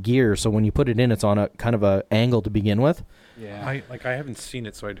outside of the gear. So when you put it in, it's on a kind of a angle to begin with. Yeah. I haven't seen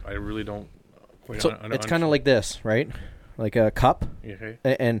it, so I really don't. Quite So it's kind of like this, right? Like a cup, Okay.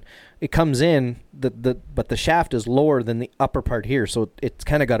 and it comes in but the shaft is lower than the upper part here, so it's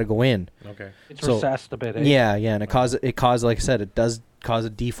kind of got to go in. Okay. It's So- recessed a bit. Eh? Yeah, and it causes like I said, it does cause a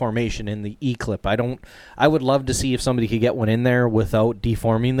deformation in the E clip. I would love to see if somebody could get one in there without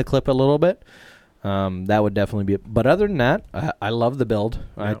deforming the clip a little bit. That would definitely be it. But other than that, I love the build.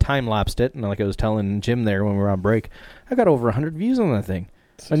 I Yeah. time lapsed it, and like I was telling Jim there when we were on break, I got over 100 views on that thing.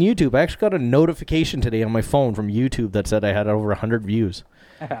 On YouTube, I actually got a notification today on my phone from YouTube that said I had over 100 views.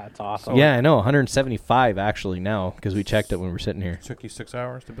 That's awesome. Yeah, I know, 175 actually now, because we checked it when we were sitting here. Took you 6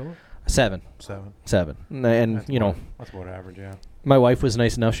 hours to build it? 7. 7. And That's you know, about- that's about average, yeah. my wife was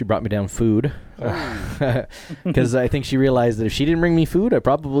nice enough. She brought me down food because I think she realized that if she didn't bring me food, I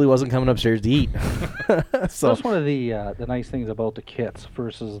probably wasn't coming upstairs to eat. So so that's one of the nice things about the kits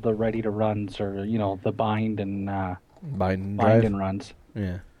versus the ready to runs or the bind and bind bind drive. and runs.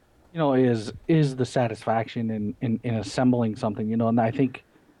 Yeah. Is the satisfaction in assembling something, and I think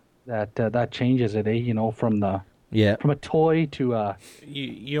that changes it, from Yeah. a toy to a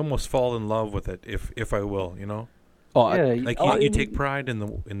You almost fall in love with it, if I will, Oh, I- yeah, Like oh, you take pride in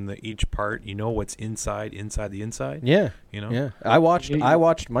the each part. You know what's inside the inside. yeah. You. I watched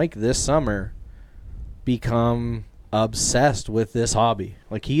You- Mike this summer become obsessed with this hobby.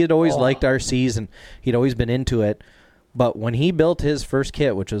 Like he had always Oh. liked RCs and he'd always been into it. But when he built his first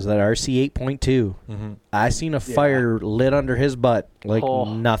kit, which was that RC 8.2, Mm-hmm. I seen a fire lit under his butt like Oh.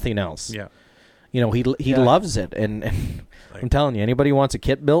 nothing else. Yeah. He Yeah. loves it, and Like- I'm telling you, anybody who wants a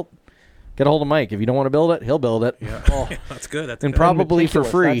kit built, get a hold of Mike. If you don't want to build it, he'll build it. Yeah. Oh. That's good. That's And good. probably for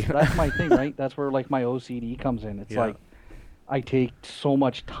meticulous. free. That's my thing, right? That's where like my OCD comes in. It's Yeah. like I take so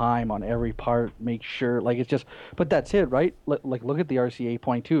much time on every part, make sure like it's just. But that's it, right? Like look at the RC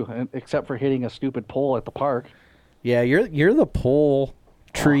 8.2, and except for hitting a stupid pole at the park. Yeah, you're the pole,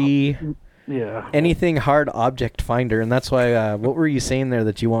 tree, Yeah. anything hard object finder, and that's why. What were you saying there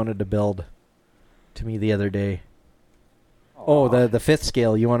that you wanted to build to me the other day? Oh, the fifth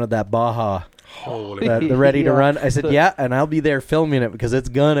scale. You wanted that Baja, Holy the ready to Yeah, run. I said, the- yeah, and I'll be there filming it because it's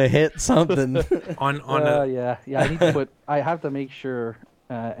gonna hit something. on a Yeah. I need to put. I have to make sure,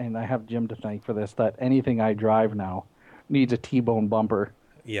 and I have Jim to thank for this. That anything I drive now needs a T-bone bumper.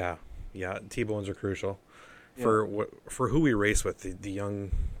 yeah. T-bones are crucial for who we race with, the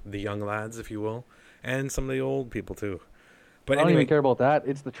young lads, if you will, and some of the old people too. But I don't anyway, even care about that.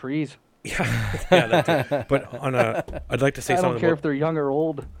 It's the trees. yeah, that too. But I'd like to say I don't something care if about they're young or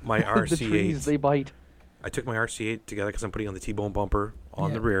old. my The trees, they RC8. bite. I took my RC8 together because I'm putting on the T-bone bumper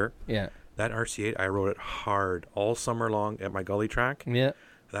on the rear. yeah, That RC8, I rode it hard all summer long at my gully track. yeah.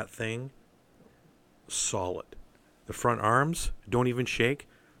 That thing, solid. The front arms don't even shake.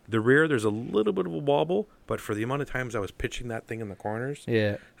 The rear, there's a little bit of a wobble, but for the amount of times I was pitching that thing in the corners,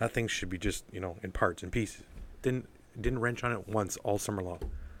 Yeah. that thing should be just, in parts and pieces. Didn't wrench on it once all summer long.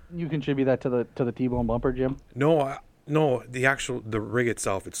 You contribute that to the T-bone bumper, Jim. No, the rig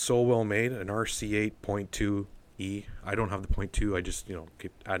itself, it's so well made. An RC 8.2E. I don't have the 0.2. I just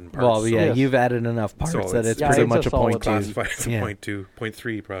keep adding parts. Well, yeah, Yes. you've added enough parts So that it's- it's Yeah, pretty it's much a a solid point two. classified as a Yeah. 0.2,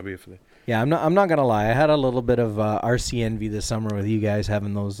 0.3 probably. Yeah, I'm not gonna lie. I had a little bit of RC envy this summer with you guys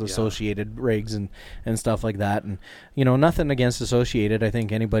having those associated rigs and stuff like that. And nothing against Associated. I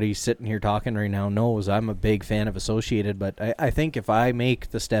think anybody sitting here talking right now knows I'm a big fan of Associated. But I think if I make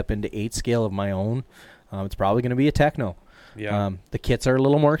the step into 8 scale of my own, it's probably gonna be a Techno. Yeah. The kits are a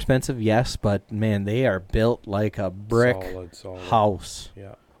little more expensive, yes, but man, they are built like a brick Solid. house.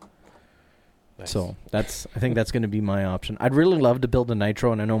 Yeah. Nice. So I think that's going to be my option. I'd really love to build a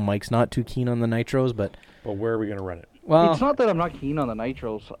nitro, and I know Mike's not too keen on the nitros, but But where are we going to run it? well, It's not that I'm not keen on the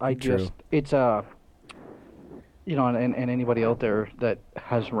nitros. I True. just it's and anybody out there that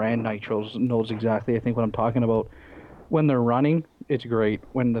has ran nitros knows exactly I think what I'm talking about. When they're running, it's great.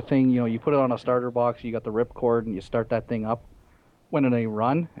 When the thing, you put it on a starter box, you got the ripcord and you start that thing up. When they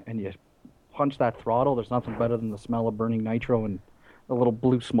run and you punch that throttle, there's nothing better than the smell of burning nitro and a little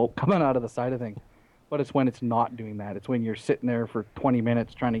blue smoke coming out of the side of the thing. But it's when it's not doing that. It's when you're sitting there for 20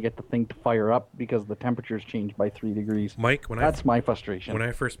 minutes trying to get the thing to fire up because the temperature's changed by 3 degrees. Mike, That's my frustration. when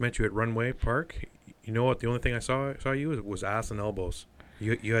I first met you at Runway Park, you know what? The only thing I saw you was ass and elbows.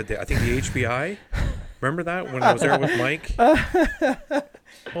 You had I think the HBI. Remember that when I was there with Mike?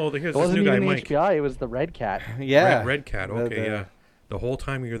 Oh, here's It this wasn't new guy, even the Mike. HPI, it was the Red Cat. yeah, Red Cat. The- Okay, the- yeah. The whole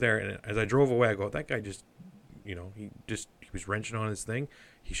time you're there, and as I drove away, I go, that guy just, he was wrenching on his thing.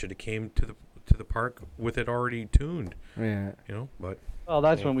 He should have came to to the park with it already tuned. Yeah. You know, but Well,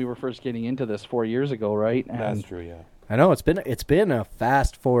 that's Yeah. when we were first getting into this 4 years ago, right? That's true, yeah. I know it's been a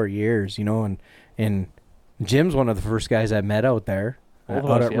fast 4 years, you know, and Jim's one of the first guys I met out there, Both of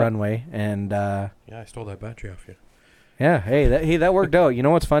out us, at yeah. Runway, and yeah, I stole that battery off you. yeah, that worked out. You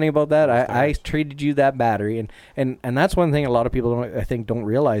know what's funny about that? I Nice. traded you that battery, and that's one thing a lot of people don't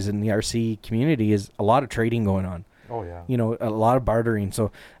realize in the RC community is a lot of trading going on. Oh, yeah. You know, a lot of bartering. So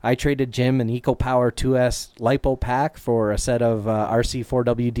I traded Jim an EcoPower 2S LiPo pack for a set of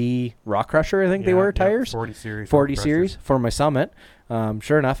RC4WD Rock Crusher, I think they Yeah, were, yeah, tires. 40 series. 40 compressors. series for my Summit.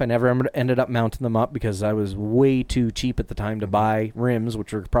 Sure enough, I never ended up mounting them up because I was way too cheap at the time to buy rims,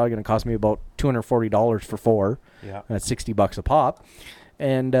 which were probably going to cost me about $240 for 4. Yeah. That's $60 a pop.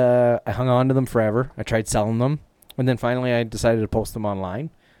 And I hung on to them forever. I tried selling them. And then finally I decided to post them online.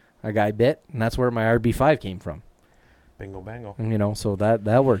 A guy bit, and that's where my RB5 came from. Bingo bango. You know, so that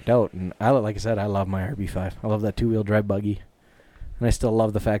worked out. And like I said, I love my RB5. I love that two-wheel drive buggy. And I still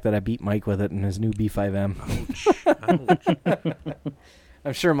love the fact that I beat Mike with it in his new B5M. Ouch.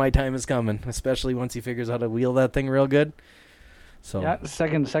 I'm sure my time is coming, especially once he figures out how to wheel that thing real good. So Yeah,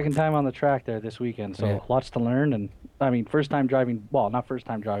 second time on the track there this weekend, so Yeah. lots to learn. And I mean, first time driving, well, not first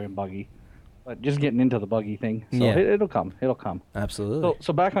time driving buggy, but just getting into the buggy thing. So Yeah. it'll come. absolutely.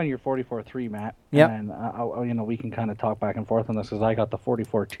 So back on your 44.3, Matt. Yep. And you know, we can kind of talk back and forth on this because I got the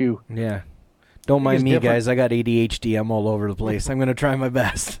 44.2. Yeah. Don't mind Biggest me, difference- guys. I got ADHD. I'm all over the place. I'm going to try my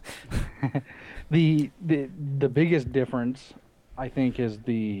best. The biggest difference, I think, is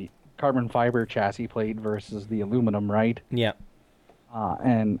the carbon fiber chassis plate versus the aluminum, right? Yeah.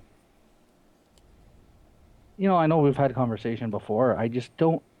 And you know, I know we've had conversation before. I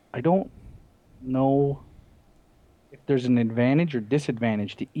don't know if there's an advantage or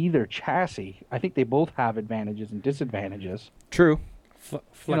disadvantage to either chassis. I think they both have advantages and disadvantages. True.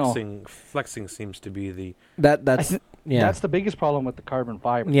 You know- Flexing seems to be the That's yeah. That's the biggest problem with the carbon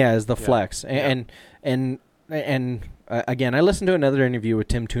fiber. Yeah, is the Yeah. flex. And again, I listened to another interview with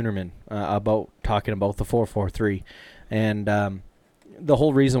Tim Tunerman about talking about the 443, and the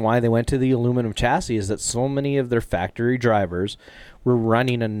whole reason why they went to the aluminum chassis is that so many of their factory drivers were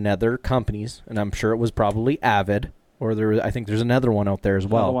running another companies, and I'm sure it was probably Avid, or I think there's another one out there as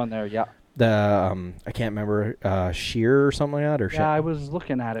well. Another one there, yeah. The I can't remember Shear or something like that, or Yeah, I was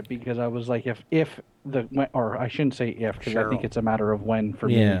looking at it because I was like, or I shouldn't say if, because I think Cheryl. it's a matter of when for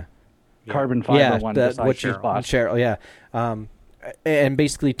yeah. me. Carbon fiber one that, besides what you Cheryl. Cheryl, yeah. And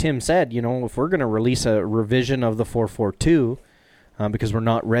basically, Tim said, you know, if we're going to release a revision of the 442, because we're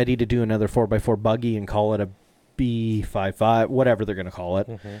not ready to do another 4x4 buggy and call it a B55, whatever they're going to call it,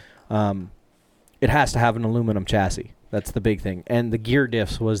 it has to have an aluminum chassis. That's the big thing. And the gear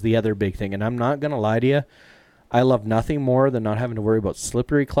diffs was the other big thing. And I'm not going to lie to you, I love nothing more than not having to worry about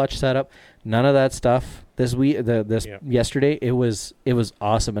slippery clutch setup. None of that stuff. Yesterday, it was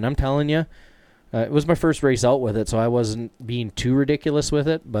awesome. And I'm telling you, it was my first race out with it, so I wasn't being too ridiculous with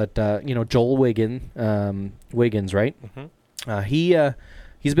it. But you know, Joel Wiggins, right?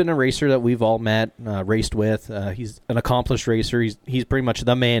 He's been a racer that we've all met, raced with. He's an accomplished racer. He's pretty much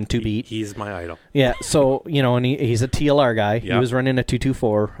the man to beat. He's my idol. Yeah, so, you know, and he's a TLR guy. Yeah. He was running a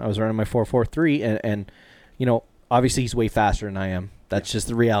 224. I was running my 443, and you know, obviously he's way faster than I am. That's just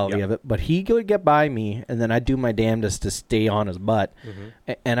the reality Yeah. of it. But he could get by me, and then I'd do my damnedest to stay on his butt.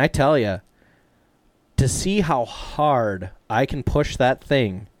 And I tell you, to see how hard I can push that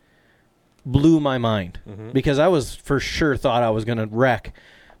thing blew my mind. Because I was for sure thought I was going to wreck.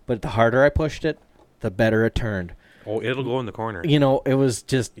 But the harder I pushed it, the better it turned. Oh, it'll go in the corner. You know, it was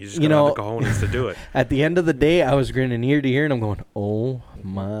just, You just you gotta know, have the cojones to do it. at the end of the day, I was grinning ear to ear, and I'm going, oh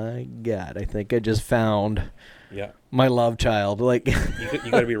my God, I think I just found Yeah. my love child. Like,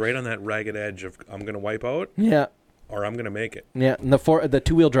 You got to be right on that ragged edge of I'm going to wipe out yeah. or I'm going to make it. Yeah, and the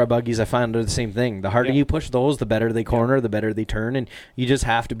two-wheel drive buggies, I found are the same thing. The harder Yeah. you push those, the better they corner, the better they turn, and you just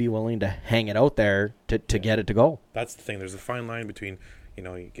have to be willing to hang it out there to get it to go. That's the thing. There's a fine line between, you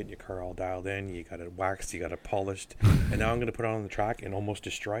know, you get your car all dialed in, you got it waxed, you got it polished, and now I'm going to put it on the track and almost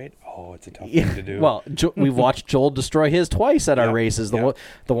destroy it. Oh, it's a tough thing to do. Well, we've watched Joel destroy his twice at our Yeah, races. yeah.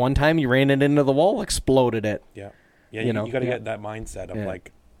 The one time he ran it into the wall, exploded it. yeah. Yeah, you you, know. you got to Yeah. get that mindset of Yeah.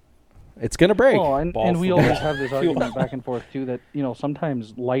 like, It's going to break. Oh, and Ball we for always ball. have this argument back and forth too that, you know,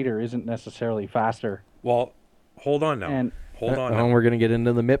 sometimes lighter isn't necessarily faster. well, hold on now. And- hold on And now. we're going to get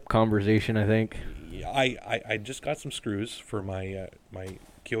into the MIP conversation, I think. Yeah, I just got some screws for my my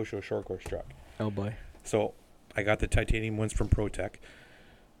Kyosho short course truck. Oh, boy. So I got the titanium ones from ProTech.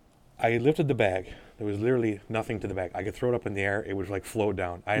 I lifted the bag. There was literally nothing to the bag. I could throw it up in the air. It would like float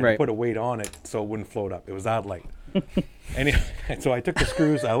down. I had Right. to put a weight on it so it wouldn't float up. It was that light. And so I took the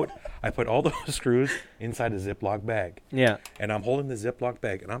screws out. I put all those screws inside a Ziploc bag. Yeah. And I'm holding the Ziploc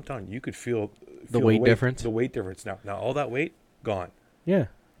bag, and I'm telling you, you could feel The weight difference? The weight difference. Now all that weight gone. Yeah.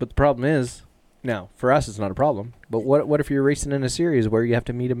 But the problem is, now, for us, it's not a problem. But what if you're racing in a series where you have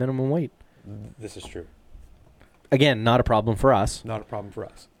to meet a minimum weight? This is true. Again, not a problem for us. Not a problem for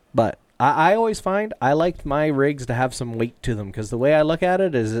us. But I always find I like my rigs to have some weight to them because the way I look at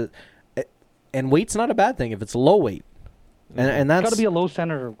it is, and weight's not a bad thing if it's low weight. And that's It's got to be a low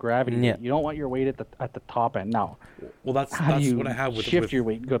center of gravity. Yeah. You don't want your weight at the top end. Now, Well, that's how do you what I have with shift your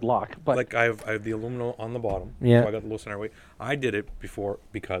weight? Good luck. But like I have the aluminum on the bottom. Yeah. So I got the low center weight. I did it before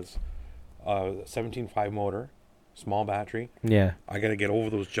because 17.5 motor, small battery. yeah. I got to get over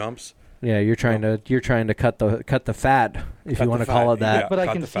those jumps. Yeah, you're trying to cut the fat, if Cut you want the to call fat, it that. yeah. but I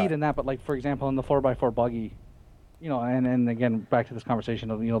cut can the see it fat. in that. But like for example, in the 4x4 buggy, and again back to this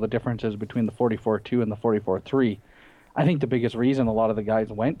conversation of the differences between the 44.2 and the 44.3. I think the biggest reason a lot of the guys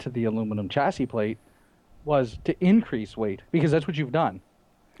went to the aluminum chassis plate was to increase weight because that's what you've done.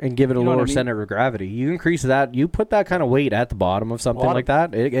 And give it a You know what lower I mean? center of gravity. You increase that, you put that kind of weight at the bottom of something like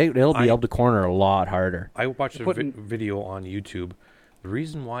that, it'll be able to corner a lot harder. I watched a Putting- video on YouTube. The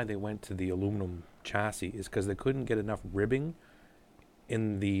reason why they went to the aluminum chassis is because they couldn't get enough ribbing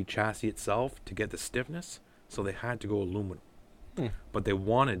in the chassis itself to get the stiffness, so they had to go aluminum. But they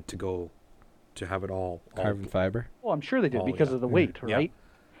wanted to have it all Carbon fiber. Well, I'm sure they did Oh, because yeah. of the weight, Yeah. right?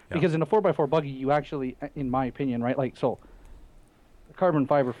 Yeah. Because in a 4x4 buggy, you actually, in my opinion, right, like so, the carbon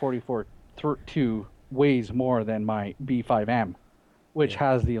fiber 44.2 weighs more than my B5M, which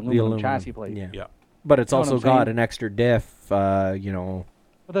has the aluminum chassis plate. Yeah. Yeah. But it's You know what also I'm got saying? an extra diff, But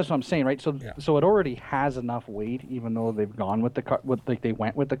that's what I'm saying, right? So, Yeah. so it already has enough weight, even though they've gone with they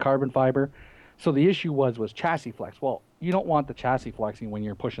went with the carbon fiber. So the issue was chassis flex. Well, you don't want the chassis flexing when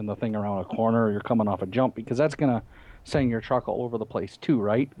you're pushing the thing around a corner or you're coming off a jump because that's gonna send your truck all over the place too,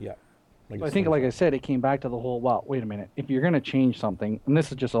 right? Yeah. So I think, like I said, it came back to the whole. Well, wait a minute. If you're gonna change something, and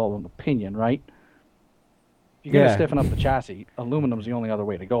this is just all an opinion, right? If you're gonna Yeah. stiffen up the chassis, aluminum's the only other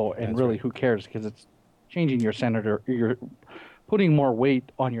way to go. And That's really, right. who cares? Because it's changing your center. You're putting more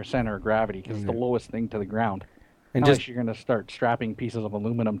weight on your center of gravity because it's the lowest thing to the ground. And Unless just you're going to start strapping pieces of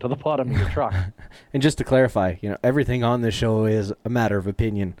aluminum to the bottom of your truck. and just to clarify, everything on this show is a matter of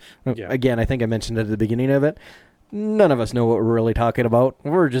opinion. Yeah. Again, I think I mentioned it at the beginning of it. None of us know what we're really talking about.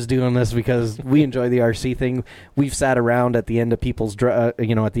 We're just doing this because we enjoy the RC thing. We've sat around at the end of at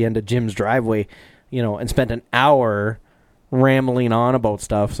the end of Jim's driveway, and spent an hour rambling on about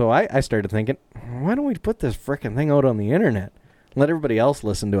stuff. So I started thinking, why don't we put this frickin' thing out on the internet? Let everybody else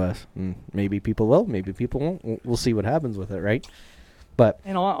listen to us. And maybe people will, maybe people won't. We'll see what happens with it, right? But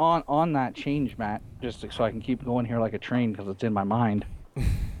And on that change, Matt, just so I can keep going here like a train because it's in my mind,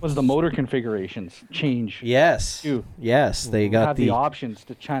 was the motor configurations change. yes, You they You got have the options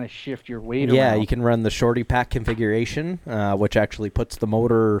to kind of shift your weight Yeah, around. you can run the shorty pack configuration, which actually puts the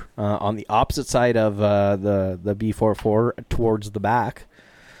motor on the opposite side of the B44 towards the back,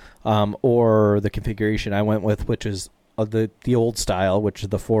 or the configuration I went with, which is the old style, which is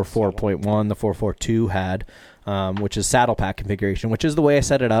the 44.1, the 442 had, which is saddle pack configuration, which is the way I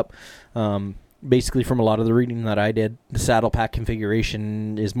set it up. Basically, from a lot of the reading that I did, the saddle pack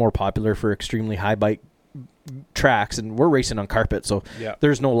configuration is more popular for extremely high bike tracks, and we're racing on carpet, so Yeah.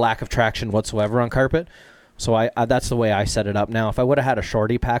 there's no lack of traction whatsoever on carpet. So I that's the way I set it up. Now, if I would have had a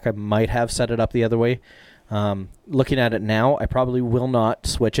shorty pack, I might have set it up the other way. Looking at it now, I probably will not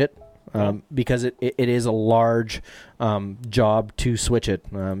switch it because it is a large job to switch it.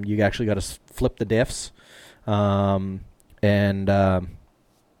 You actually got to flip the diffs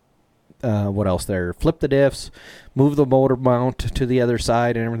what else there? Flip the diffs, move the motor mount to the other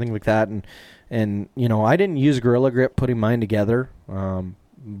side, and everything like that. And I didn't use Gorilla Grip putting mine together,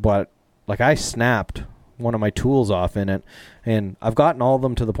 but like I snapped one of my tools off in it, and I've gotten all of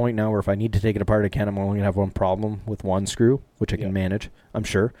them to the point now where if I need to take it apart, I can. I'm only gonna have one problem with one screw, which I can manage, I'm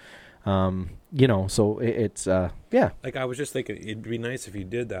sure. So it's yeah. Like I was just thinking, it'd be nice if you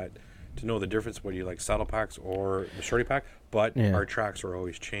did that to know the difference whether you like saddle packs or the shorty pack. But Yeah. our tracks are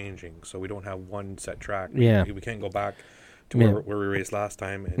always changing, so we don't have one set track. Yeah. We can't go back to Yeah. where we raced last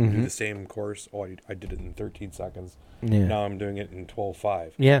time and do the same course. Oh, I did it in 13 seconds. Yeah. Now I'm doing it in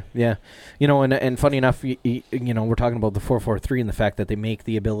 12.5. Yeah. And funny enough, we're talking about the 443 and the fact that they make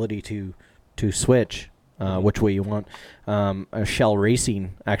the ability to switch which way you want. Shell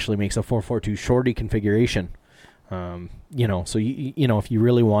Racing actually makes a 442 shorty configuration. So if you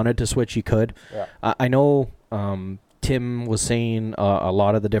really wanted to switch, you could. Yeah. I know Tim was saying a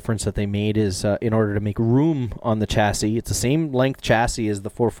lot of the difference that they made is in order to make room on the chassis. It's the same length chassis as the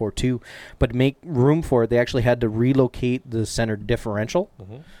 442, but to make room for it, they actually had to relocate the center differential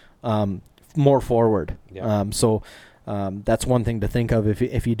more forward. Yeah. So that's one thing to think of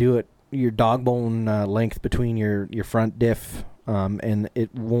if you do it. Your dog bone length between your front diff and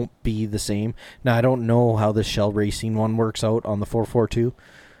it won't be the same. Now, I don't know how the Shell Racing one works out on the 442,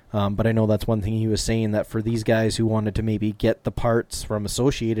 but I know that's one thing he was saying, that for these guys who wanted to maybe get the parts from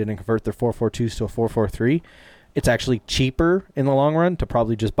Associated and convert their 442s to a 443, it's actually cheaper in the long run to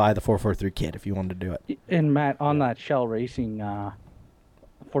probably just buy the 443 kit if you wanted to do it. And Matt, on that Shell Racing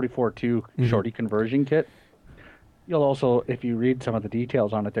 44.2 shorty conversion kit, you'll also, if you read some of the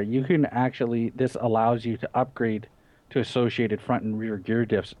details on it there, you can actually, this allows you to upgrade to Associated front and rear gear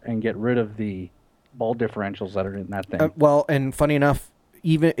diffs and get rid of the ball differentials that are in that thing. Well, and funny enough,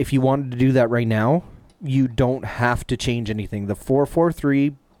 even if you wanted to do that right now, you don't have to change anything. The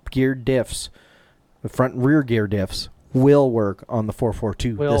 443 gear diffs, the front and rear gear diffs, will work on the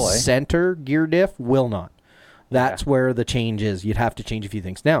 442. The center gear diff will not. That's where the change is. You'd have to change a few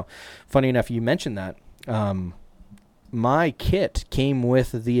things. Now, funny enough, you mentioned that. My kit came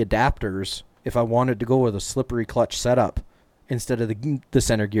with the adapters if I wanted to go with a slippery clutch setup instead of the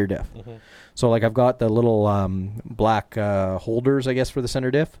center gear diff. So, like, I've got the little black holders, I guess, for the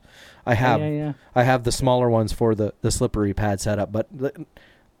center diff. I have the smaller ones for the slippery pad setup, but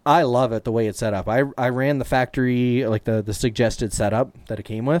I love it the way it's set up. I ran the factory, like the suggested setup that it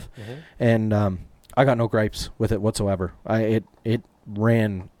came with, and I got no gripes with it whatsoever. It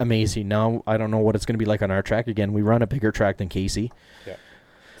ran amazing. Now I don't know what it's going to be like on our track. Again, we run a bigger track than Casey. Yeah.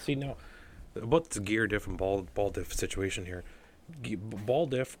 See, now about the gear diff and ball diff situation here. Ball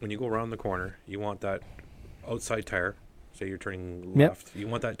diff, when you go around the corner, you want that outside tire. Say you're turning left. You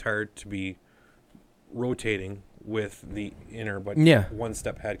want that tire to be rotating with the inner, but one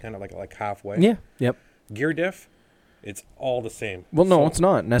step ahead, kind of like halfway. Yeah. Yep. Gear diff, it's all the same. Well, no, it's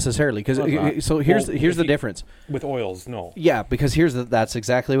not necessarily, because here's the difference with oils. No. Yeah, because that's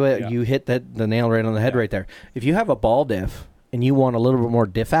exactly what you hit the nail right on the head right there. If you have a ball diff and you want a little bit more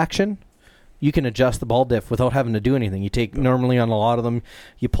diff action, you can adjust the ball diff without having to do anything. You take, normally on a lot of them,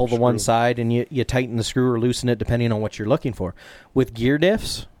 you pull the one side and you tighten the screw or loosen it depending on what you're looking for. With gear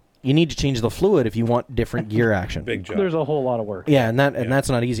diffs, you need to change the fluid if you want different gear action. Big job. There's a whole lot of work. Yeah, and that's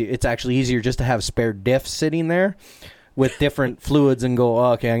not easy. It's actually easier just to have spare diffs sitting there with different fluids and go,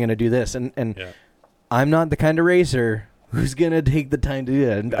 oh, okay, I'm going to do this. And I'm not the kind of racer who's going to take the time to do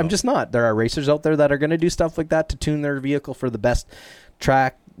that. And I'm just not. There are racers out there that are going to do stuff like that to tune their vehicle for the best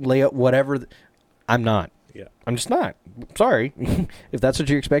track, layout, whatever. I'm not. Yeah. I'm just not. Sorry. If that's what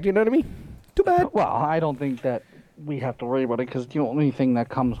you're expecting out of me, too bad. Well, I don't think that we have to worry about it, because the only thing that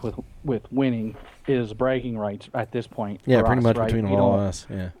comes with winning is bragging rights at this point. Yeah, pretty us, much right? between all of us.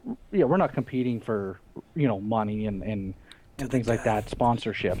 Yeah. Yeah, we're not competing for money and things like that,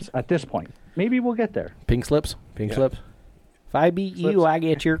 sponsorships at this point. Maybe we'll get there. Pink slips. If I beat you, I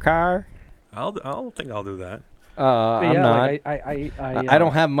get your car. I'll think I'll do that. I'm not. Like I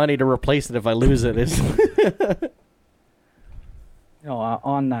don't have money to replace it if I lose it. It's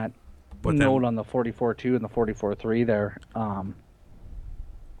on that note, on the 44.2 and the 44.3 there, and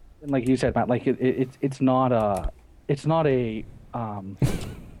like you said, Matt, like it's not a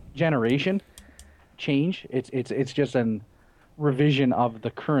generation change. It's just an revision of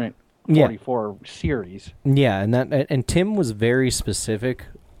the current 44 series. Yeah, and Tim was very specific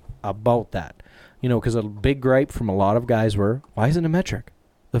about that. Because a big gripe from a lot of guys were, why isn't it metric?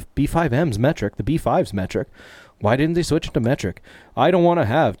 The B5M's metric, the B5's metric. Why didn't they switch it to metric? I don't want to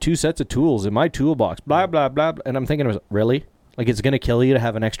have 2 sets of tools in my toolbox, blah, blah, blah. And I'm thinking, really? Like, it's going to kill you to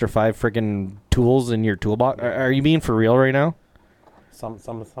have an extra 5 freaking tools in your toolbox? Are you being for real right now?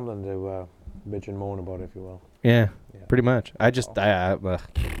 Something to bitch and moan about, if you will. Yeah. Pretty much.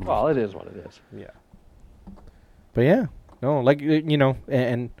 Well, it is what it is. Yeah. But yeah. No, like,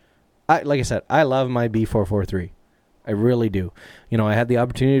 and like I said, I love my B443. I really do. I had the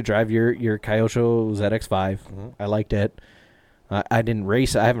opportunity to drive your Kyosho ZX5. I liked it. I haven't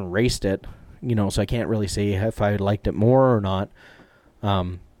raced it, so I can't really say if I liked it more or not.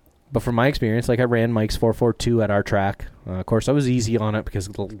 But from my experience, like, I ran Mike's 442 at our track. Of course, I was easy on it because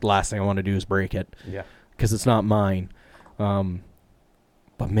the last thing I want to do is break it. Yeah. Because it's not mine.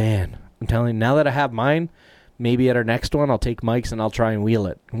 But man, I'm telling you, now that I have mine, maybe at our next one, I'll take Mike's and I'll try and wheel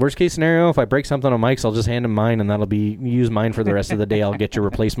it. Worst case scenario, if I break something on Mike's, I'll just hand him mine, and that'll be use mine for the rest of the day. I'll get your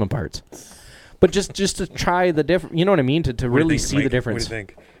replacement parts. But just to try the different, you know what I mean? To really see Mike? the difference. What do you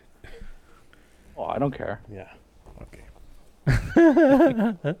think? Oh, I don't care. Yeah. Okay.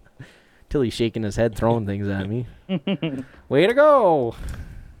 Tilly's shaking his head, throwing things at me. Way to go.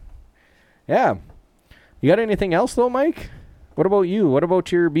 Yeah. You got anything else, though, Mike? What about you? What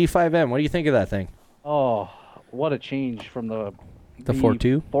about your B5M? What do you think of that thing? Oh, what a change from the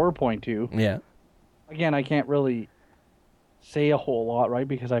 4.2? 4.2. Yeah. Again, I can't really say a whole lot, right?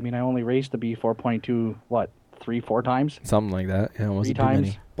 Because, I mean, I only raced the B4.2, 3-4 times? Something like that. Yeah, it wasn't too times.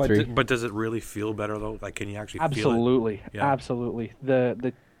 many. But Three. but does it really feel better though? Like, can you actually feel it? Absolutely. Yeah. Absolutely.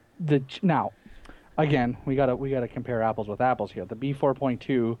 Now, again, we gotta compare apples with apples here. The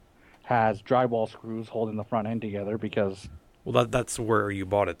B4.2 has drywall screws holding the front end together because Well, that's where you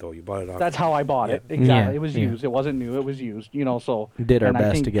bought it though. You bought it off. that's how I bought Yeah. it. Exactly. Yeah, It was yeah. used. It wasn't new. It was used. So Did our and I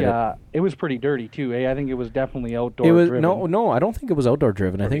best think, to get it. It was pretty dirty too. I think it was definitely outdoor. It was driven. no. I don't think it was outdoor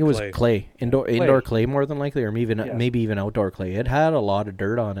driven. I Probably think it was clay. clay, indoor clay more than likely, or Yes. maybe even outdoor clay. It had a lot of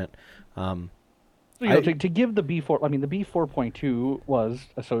dirt on it. So, to give the B4, I mean, the B4.2 was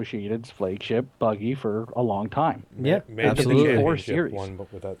Associated's flagship buggy for a long time, Yeah, Maybe absolutely. The Four championship series. one,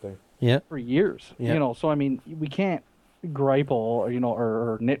 but with that thing. Yeah, for years. Yeah. So I mean, we can't gripe or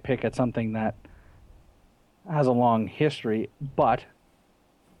nitpick at something that has a long history, but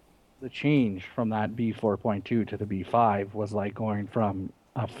the change from that B4.2 to the B5 was like going from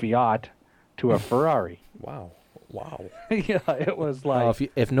a Fiat to a Ferrari. Wow. Yeah, it was like well,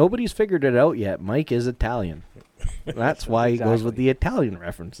 if nobody's figured it out yet, Mike is Italian. That's why he goes with Exactly. the Italian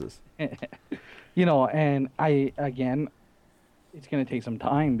references. and it's going to take some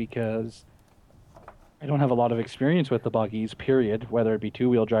time because I don't have a lot of experience with the buggies, period, whether it be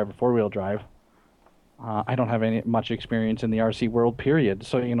two-wheel drive or four-wheel drive. I don't have much experience in the RC world, period.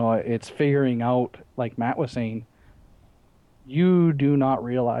 So, it's figuring out, like Matt was saying, you do not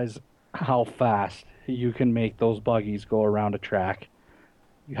realize how fast you can make those buggies go around a track.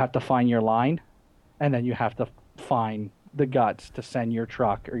 You have to find your line, and then you have to find the guts to send your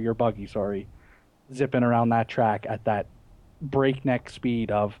truck, or your buggy, zipping around that track at that breakneck speed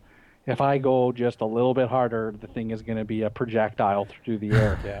of, if I go just a little bit harder, the thing is going to be a projectile through the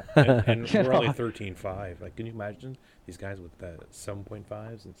air. Yeah. And You we're only know. 13.5. Like, can you imagine these guys with the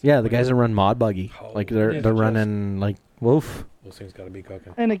 7.5s? And Yeah, the guys that run mod buggy, Oh, like it they're is they're just- running like woof. Those things got to be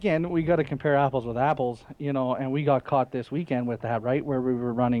cooking. And again, we got to compare apples with apples, and we got caught this weekend with that, right? Where we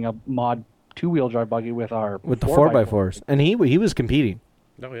were running a mod two-wheel drive buggy with our With the 4x4. 4x4s, and he was competing.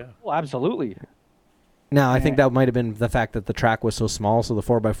 Oh yeah. Well, absolutely. Now I think Yeah. that might have been the fact that the track was so small, so the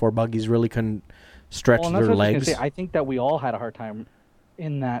 4x4 buggies really couldn't stretch Well, and that's their what I was legs. gonna say. I think that we all had a hard time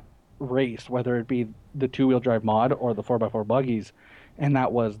in that race, whether it be the two-wheel drive mod or the 4x4 buggies, and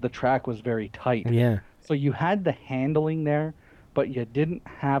that was the track was very tight. Yeah, So you had the handling there, but you didn't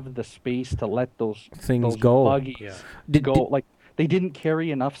have the space to let those Things those go. buggies Yeah. go. Did- Like they didn't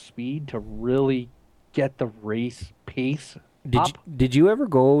carry enough speed to really get the race pace up. Did you ever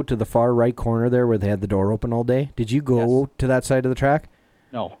go to the far right corner there where they had the door open all day? Did you go Yes. to that side of the track?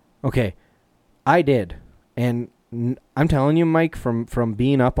 No. Okay, I did, and I'm telling you, Mike, from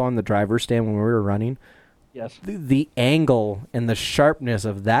being up on the driver's stand when we were running, Yes. the angle and the sharpness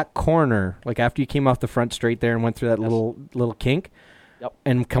of that corner, like after you came off the front straight there and went through that Yes. little kink, Yep.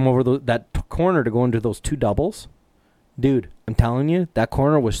 and come over corner to go into those two doubles, dude, I'm telling you, that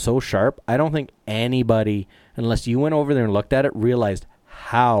corner was so sharp. I don't think anybody, unless you went over there and looked at it, realized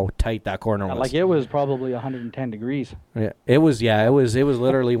how tight that corner was. Like it was probably 110 degrees. Yeah, it was. Yeah, it was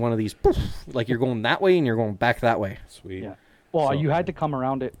literally one of these, poof, like you're going that way and you're going back that way. Sweet. Yeah. Well, So- you had to come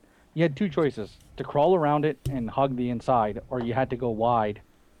around it. You had two choices: to crawl around it and hug the inside, or you had to go wide.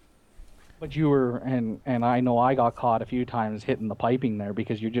 But you were, and I know I got caught a few times hitting the piping there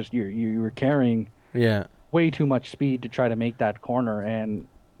because you were carrying Yeah. way too much speed to try to make that corner. And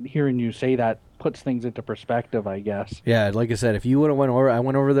hearing you say that puts things into perspective, I guess. Yeah, like I said, if you would have went over, I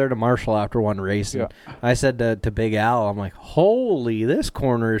went over there to Marshall after one race, and I said to Big Al, I'm like, holy, this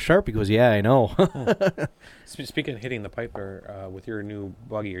corner is sharp. He goes, yeah, I know. Speaking of hitting the pipe there, with your new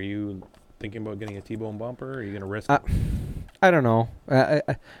buggy, are you thinking about getting a T-bone bumper? Or are you going to risk it? I don't know.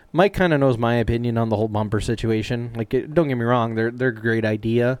 Mike kind of knows my opinion on the whole bumper situation. Like, don't get me wrong, they're a great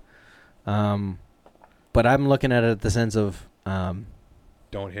idea, but I'm looking at it at the sense of,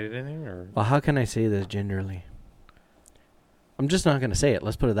 Don't hit anything? Or well, how can I say this gingerly? I'm just not going to say it.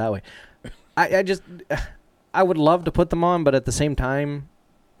 Let's put it that way. I would love to put them on, but at the same time,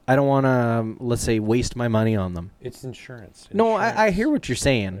 I don't want to, let's say, waste my money on them. it's insurance. No, I hear what you're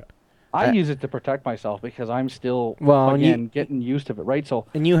saying. I use it to protect myself because I'm still Well, and again getting used to it, right? So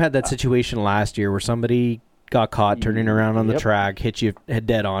And you had that situation last year where somebody got caught turning around on the Yep. track, hit you head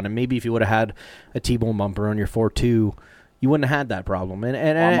dead on, and maybe if you would have had a T-bone bumper on your 4.2, you wouldn't have had that problem. And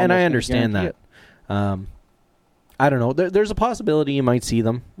almost I gonna understand guarantee that. I don't know. There's a possibility you might see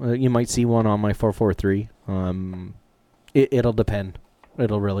them. You might see one on my 443. It'll depend.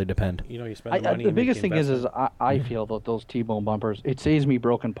 It'll really depend. You know, you spend the money. The biggest thing is I feel that those T-bone bumpers, it saves me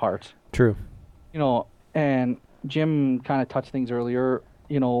broken parts. True. You know, and Jim kind of touched things earlier,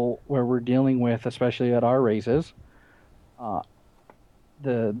 you know, where we're dealing with, especially at our races, a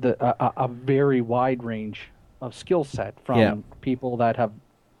very wide range of skill set from people that have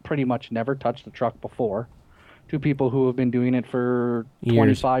pretty much never touched a truck before to people who have been doing it for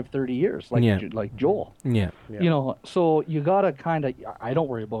 25, 30 years, like Joel. Yeah. You know, so you got to kind of, I don't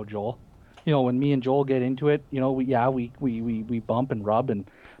worry about Joel. You know, when me and Joel get into it, you know, we bump and rub,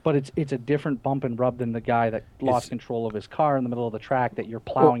 but it's a different bump and rub than the guy that lost control of his car in the middle of the track that you're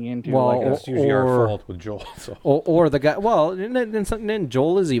plowing into. Well, that's usually our fault with Joel. So. Or the guy. Well, and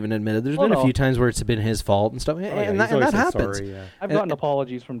Joel has even admitted there's been a few times where it's been his fault and stuff, and that happens. Sorry, yeah. I've gotten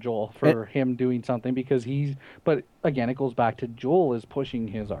apologies from Joel for him doing something because but again, it goes back to Joel is pushing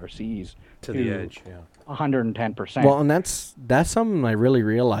his RCs to the edge, 110%. Well, and that's something I really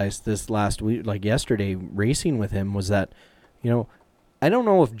realized this last week, like yesterday, racing with him, was that, you know, I don't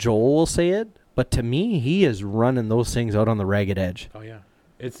know if Joel will say it, but to me, he is running those things out on the ragged edge. Oh yeah,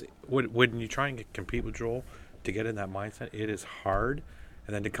 it's when you try and compete with Joel to get in that mindset, it is hard,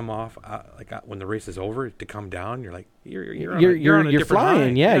 and then to come off when the race is over, to come down, you're like you're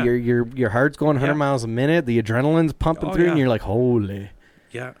flying, high. Yeah. Your heart's going 100 miles a minute, the adrenaline's pumping through, and you're like, holy.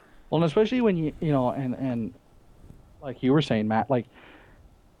 Yeah. Well, and especially when you know, and like you were saying, Matt, like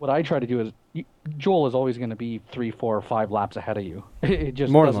what I try to do is. Joel is always going to be 3, 4, or 5 laps ahead of you. It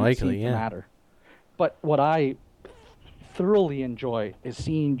just more doesn't than likely, seem to matter. But what I thoroughly enjoy is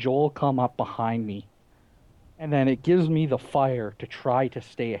seeing Joel come up behind me, and then it gives me the fire to try to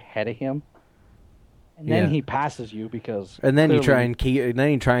stay ahead of him. And then he passes you because. And then you try and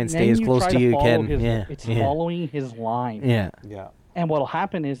stay as close to you can. It's following his line. Yeah. Yeah. And what'll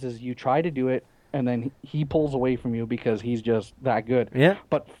happen is you try to do it. And then he pulls away from you because he's just that good. Yeah.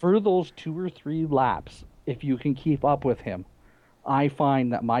 But for those 2 or 3 laps, if you can keep up with him, I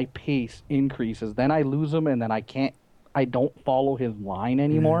find that my pace increases. Then I lose him, and then I don't follow his line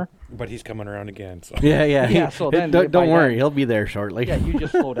anymore. But he's coming around again. So. Yeah. So then, don't worry, he'll be there shortly. Yeah, you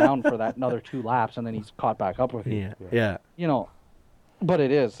just slow down for that another 2 laps, and then he's caught back up with you. Yeah. You know, but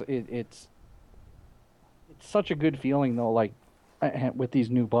it's such a good feeling though, like. With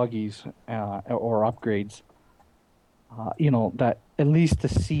these new buggies or upgrades, you know, that at least to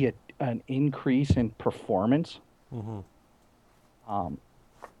see an increase in performance. Mm-hmm.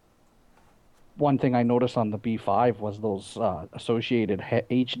 One thing I noticed on the B5 was those associated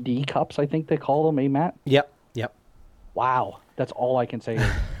HD cups, I think they call them, Matt? Yep. Wow, that's all I can say.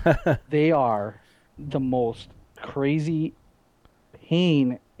 They are the most crazy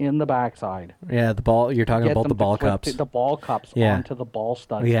pain in the backside. Yeah, the ball. You're talking about the ball cups. The ball cups onto the ball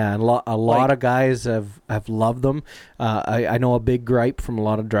studs. Yeah, and a lot of guys have loved them. I know a big gripe from a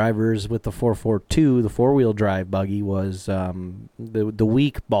lot of drivers with the 442, the 4-wheel drive buggy, was the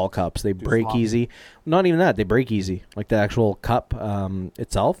weak ball cups. They break easy. Not even that, they break easy. Like the actual cup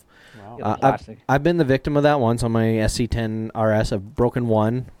itself. Wow. I've been the victim of that once on my SC10 RS. I've broken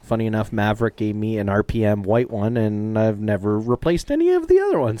one. Funny enough, Maverick gave me an RPM white one, and I've never replaced any of the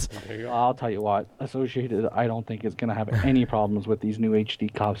other ones. I'll tell you what, Associated, I don't think is going to have any problems with these new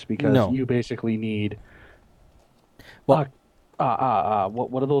HD cups because you basically need. Well,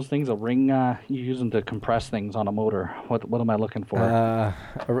 what are those things? A ring you use them to compress things on a motor. What am I looking for?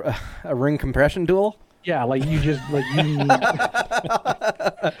 A ring compression tool. Yeah, like you just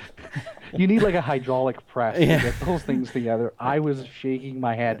you need like a hydraulic press to get those things together. I was shaking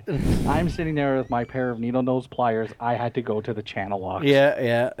my head. I'm sitting there with my pair of needle nose pliers. I had to go to the channel locks.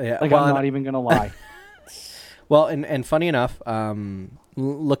 Yeah. Like I'm not even gonna lie. Well, and funny enough,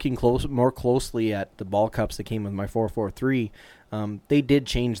 looking more closely at the ball cups that came with my 443, they did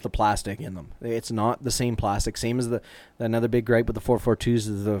change the plastic in them. It's not the same plastic. Same as another big gripe with the 442s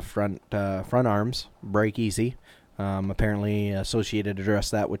is the front arms break easy. Apparently, Associated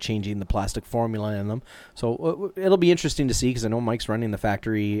addressed that with changing the plastic formula in them. So it'll be interesting to see because I know Mike's running the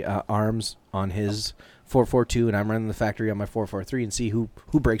factory arms on his 442, and I'm running the factory on my 443, and see who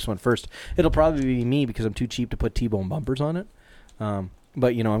breaks one first. It'll probably be me because I'm too cheap to put T-bone bumpers on it.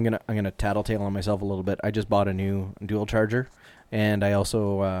 But you know, I'm gonna tattletale on myself a little bit. I just bought a new dual charger, and I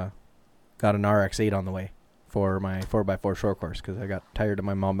also got an RX-8 on the way for my 4x4 short course because I got tired of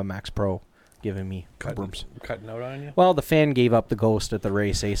my Mamba Max Pro giving me cutting out on you. Well, the fan gave up the ghost at the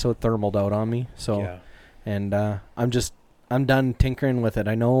race, so it thermaled out on me. So, and I'm done tinkering with it.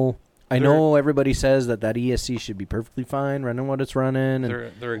 I know everybody says that ESC should be perfectly fine running what it's running.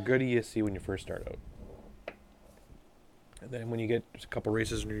 They're a good ESC when you first start out. And then when you get a couple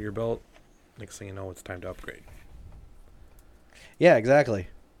races under your belt, next thing you know, it's time to upgrade. Yeah, exactly.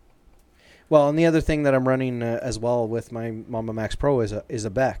 Well, and the other thing that I'm running as well with my Mama Max Pro is a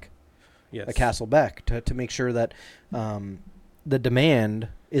Beck, Yes. a Castle Beck, to make sure that the demand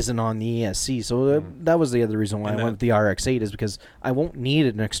isn't on the ESC. So that was the other reason why And I went with the RX-8 is because I won't need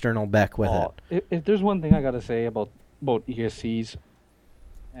an external Beck with it. If there's one thing I got to say about ESCs,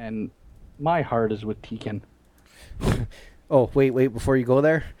 and my heart is with Tekin. Oh, wait, before you go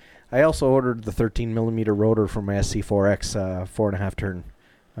there, I also ordered the 13 millimeter rotor for my SC4X 4.5 turn.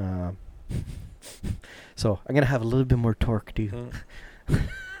 So I'm gonna have a little bit more torque, too.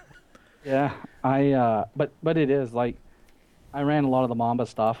 Yeah, but it is like I ran a lot of the Mamba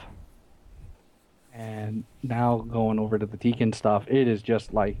stuff, and now going over to the Tekin stuff, it is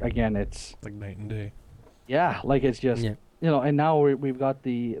just like, again, it's Like night and day. like it's just Yeah. and now we've got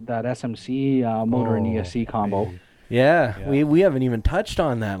that SMC motor and ESC combo. man. Yeah, Yeah. we haven't even touched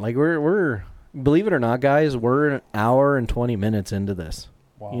on that. Like we're believe it or not, guys, we're an hour and 20 minutes into this.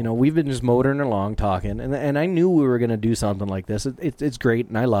 Wow. You know, we've been just motoring along, talking, and I knew we were gonna do something like this. It's great,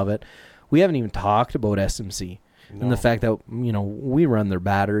 and I love it. We haven't even talked about SMC and the fact that we run their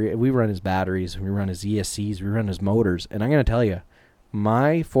battery, we run his batteries, we run his ESCs, we run his motors, and I'm gonna tell you,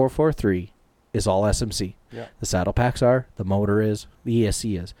 my 443 is all SMC. Yeah. The saddle packs are, the motor is, the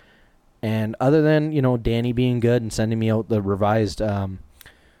ESC is. And other than, Danny being good and sending me out the revised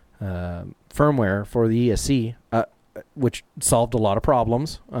firmware for the ESC, which solved a lot of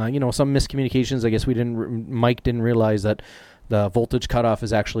problems. Some miscommunications. I guess Mike didn't realize that the voltage cutoff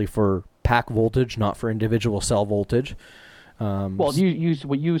is actually for pack voltage, not for individual cell voltage. Well, what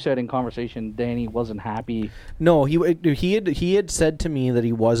you said in conversation, Danny wasn't happy. No, he had said to me that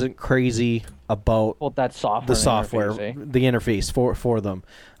he wasn't crazy about That software. the software, interface, eh? the interface for them.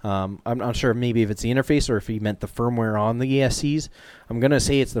 I'm not sure maybe if it's the interface or if he meant the firmware on the ESCs. I'm going to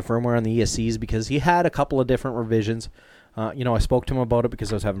say it's the firmware on the ESCs because he had a couple of different revisions. I spoke to him about it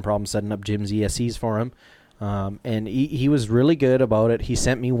because I was having problems setting up Jim's ESCs for him. And he was really good about it. He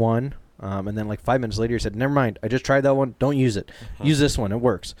sent me one. And then like 5 minutes later, he said, never mind. I just tried that one. Don't use it. Use this one. It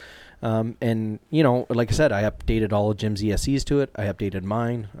works. And, like I said, I updated all of Jim's ESCs to it. I updated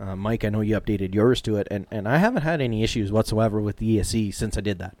mine. Mike, I know you updated yours to it. And I haven't had any issues whatsoever with the ESC since I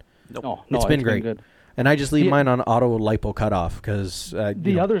did that. No, It's been great. Good. And I just leave Yeah. mine on auto lipo cutoff because...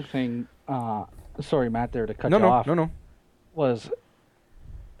 The other thing, sorry, Matt, there to cut you off. No. Was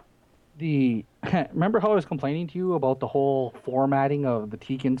remember how I was complaining to you about the whole formatting of the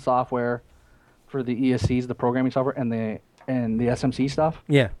Tekin software for the ESCs, the programming software, and the SMC stuff?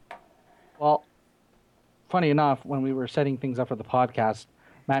 Yeah. Well, funny enough, when we were setting things up for the podcast,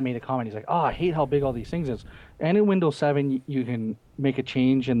 Matt made a comment. He's like, "Oh, I hate how big all these things is." And in Windows 7, you can make a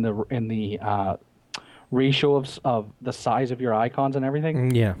change in the ratio of the size of your icons and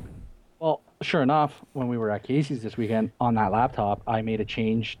everything. Yeah. Well, sure enough, when we were at Casey's this weekend on that laptop, I made a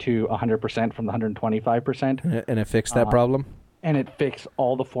change to 100% from the 125%, And it fixed that problem? and it fixed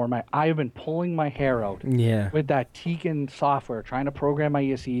all the format. I have been pulling my hair out Yeah. with that Tekin software, trying to program my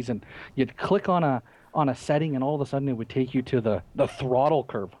ESCs, and you'd click on a setting, and all of a sudden it would take you to the throttle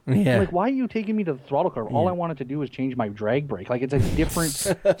curve. Yeah. I'm like, why are you taking me to the throttle curve? All I wanted to do was change my drag brake. Like, it's a different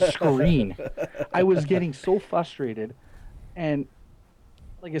screen. I was getting so frustrated, and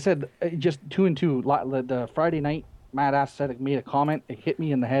like I said, just 2 and 2. The Friday night, Matt made a comment. It hit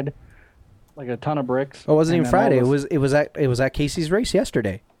me in the head like a ton of bricks. Oh, it wasn't And even then all Friday. this- It was at Casey's race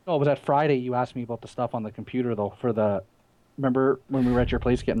yesterday. No, it was at Friday. You asked me about the stuff on the computer though. Remember when we were at your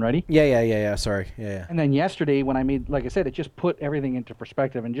place getting ready? Yeah. Sorry. Yeah. And then yesterday when I made, like I said, it just put everything into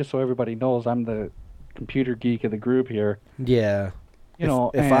perspective. And just so everybody knows, I'm the computer geek of the group here. Yeah. If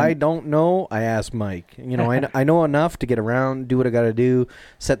if I don't know, I ask Mike. I know enough to get around, do what I got to do,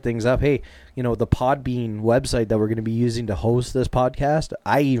 set things up. Hey, the Podbean website that we're going to be using to host this podcast,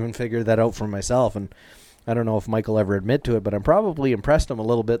 I even figured that out for myself. And I don't know if Mike will ever admit to it, but I'm probably impressed him a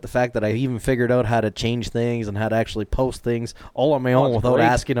little bit. The fact that I even figured out how to change things and how to actually post things all on my own it's without great.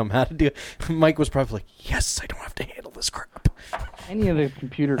 asking him how to do it. Mike was probably like, yes, I don't have to handle this crap. Any of the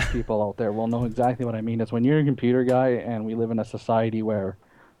computer people out there will know exactly what I mean. It's when you're a computer guy, and we live in a society where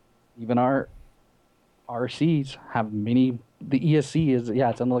even our RCs have the ESC is,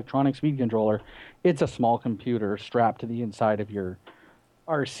 it's an electronic speed controller. It's a small computer strapped to the inside of your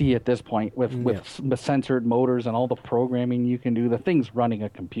RC at this point with censored motors and all the programming you can do. The thing's running a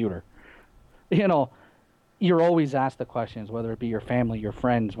computer. You're always asked the questions, whether it be your family, your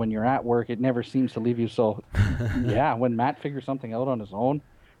friends, when you're at work, it never seems to leave you. So, when Matt figures something out on his own,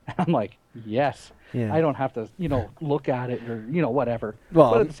 I'm like, yes, Yeah. I don't have to, look at it or, whatever.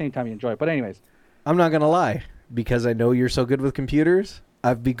 Well, but at the same time, you enjoy it. But anyways, I'm not going to lie. because I know you're so good with computers,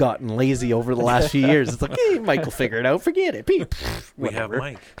 I've gotten lazy over the last few years. It's like, hey, Mike will figure it out. Forget it. We have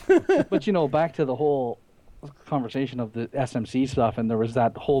Mike. But back to the whole conversation of the SMC stuff, and there was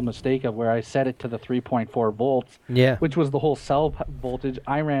that whole mistake of where I set it to the 3.4 volts, Yeah. which was the whole cell voltage.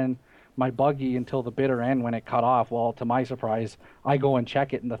 I ran my buggy until the bitter end when it cut off. Well, to my surprise, I go and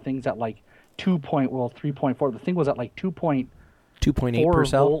check it, and the thing's at like 3.4. The thing was at like 2.8 per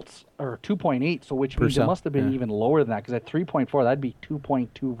cell. volts or 2.8, so which Per means cell, it must have been yeah. even lower than that, because at 3.4 that'd be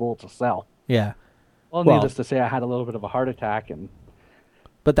 2.2 volts a cell. Yeah. Well, Well- needless to say, I had a little bit of a heart attack, and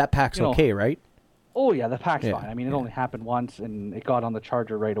But that pack's You know, okay, right? oh yeah, the pack's Yeah, fine. I mean, it yeah. only happened once, and it got on the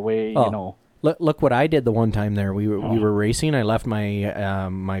charger right away. Oh. Look what I did the one time there. We were racing. I left my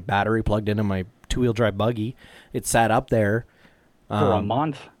my battery plugged into my 2-wheel drive buggy. It sat up there. For a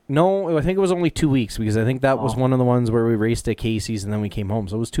month. No, I think it was only 2 weeks, because I think that was Oh. one of the ones where we raced at Casey's and then we came home.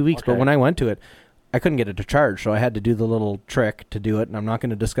 So it was 2 weeks. But Okay. when I went to it, I couldn't get it to charge. So I had to do the little trick to do it. And I'm not going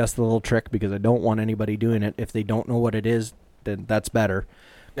to discuss the little trick because I don't want anybody doing it. If they don't know what it is, then that's better.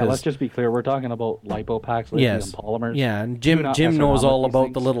 Yeah, 'Cause- let's just be clear. We're talking about lipo packs, lithium Yes. polymers. Yeah, and Do Jim not Jim mess knows around all with these about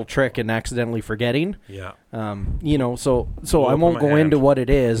the things. little trick and accidentally forgetting. Yeah. So Blew I up won't in go my into hand. what it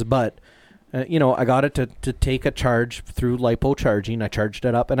is, but I got it to take a charge through lipo charging. I charged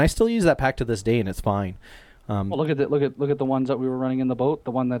it up, and I still use that pack to this day, and it's fine. Well, look at the ones that we were running in the boat.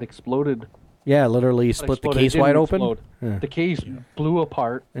 The one that exploded. Yeah, literally Not split the exploded, it case didn't wide open. explode. Yeah. The case blew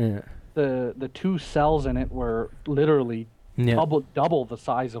apart. Yeah. The two cells in it were literally Yeah. double the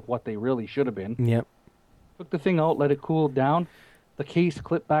size of what they really should have been. Yep. Took the thing out, let it cool down. The case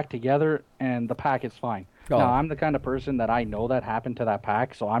clipped back together, and the pack is fine. Oh. Now, I'm the kind of person that I know that happened to that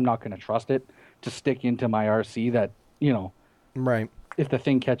pack, so I'm not going to trust it to stick into my RC that, Right. if the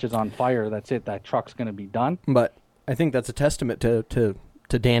thing catches on fire, that's it. That truck's going to be done. But I think that's a testament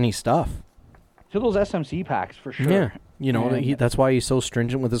to Danny's stuff. To those SMC packs, for sure. Yeah. And That's why he's so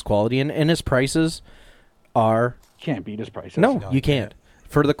stringent with his quality, and his prices are can't beat his prices. no, No, you you can't.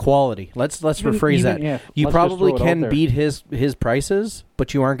 For the quality. Let's Even- rephrase even that. if- You let's just probably throw it out can there. beat his prices,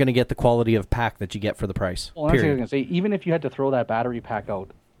 but you aren't going to get the quality of pack that you get for the price. Well, that's what I was period. going to say. Even if you had to throw that battery pack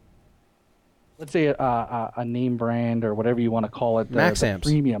out, let's say a name brand or whatever you want to call it, the Maxamps.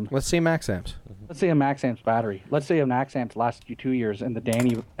 premium. Let's say Max Amps. Let's say a Maxamps battery. Let's say a Maxamps lasted you 2 years and the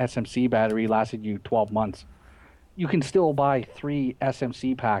Danny SMC battery lasted you 12 months. You can still buy 3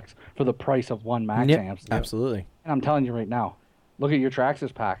 SMC packs for the price of one Maxamps. Absolutely. And I'm telling you right now, look at your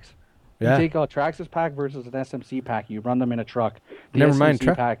Traxxas packs. Yeah. You take a Traxxas pack versus an SMC pack, you run them in a truck. The Never SMC mind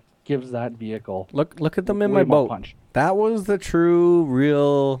truck. pack gives that vehicle Look at them in way my more boat. punch. That was the true,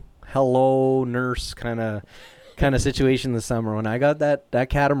 real hello nurse kind of situation this summer when I got that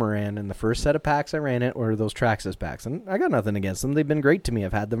catamaran, and the first set of packs I ran it were those Traxxas packs, and I got nothing against them. They've been great to me.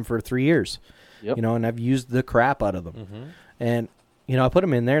 I've had them for 3 years. Yep. And I've used the crap out of them. Mm-hmm. And I put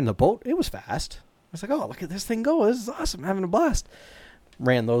them in there in the boat. It was fast. I was like, oh, look at this thing go. This is awesome. I'm having a blast.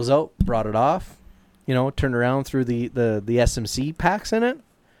 Ran those out, brought it off, turned around, threw the SMC packs in it,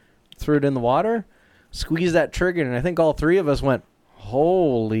 threw it in the water, squeezed that trigger, and I think all three of us went,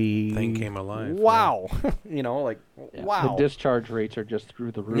 holy. Thing came alive. Wow. Yeah. Wow. The discharge rates are just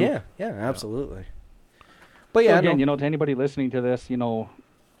through the roof. Yeah, absolutely. But So yeah, again, to anybody listening to this,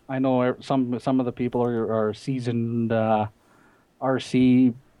 I know some of the people are seasoned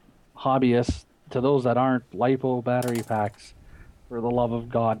RC hobbyists. To those that aren't, LiPo battery packs, for the love of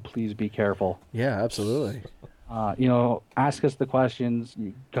God, please be careful. yeah, absolutely. Ask us the questions.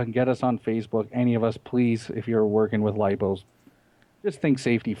 You can get us on Facebook. Any of us, please, if you're working with LiPos, just think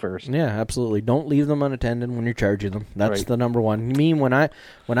safety first. Yeah, absolutely. Don't leave them unattended when you're charging them. That's Right. the number one. Me, when I'm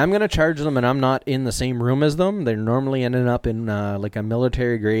going to charge them and I'm not in the same room as them, they're normally ending up in like a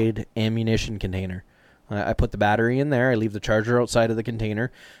military grade ammunition container. I put the battery in there. I leave the charger outside of the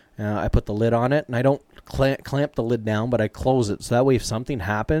container. I put the lid on it, and I don't clamp the lid down, but I close it. So that way if something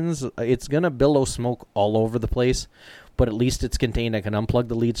happens, it's going to billow smoke all over the place, but at least it's contained. I can unplug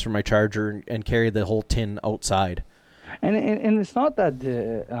the leads from my charger and carry the whole tin outside. And it's not that.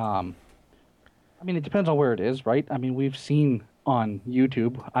 It depends on where it is, right? We've seen on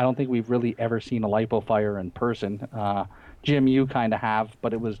YouTube. I don't think we've really ever seen a LiPo fire in person. Jim, you kind of have,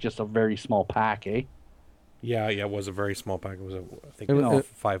 but it was just a very small pack, eh? Yeah, it was a very small pack. It was, I think, It was-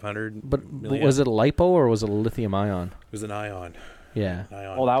 500 But million. was it a LiPo or was it a lithium ion? It was an ion. Yeah.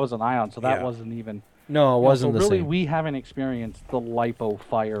 Oh, that was an ion, so that Yeah. wasn't even. No, it wasn't so the really, same. we haven't experienced the LiPo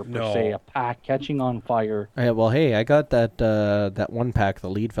fire per No. se. A pack catching on fire. Yeah, well, hey, I got that one pack the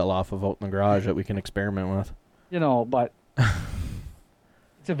lead fell off of out in the garage that we can experiment with. But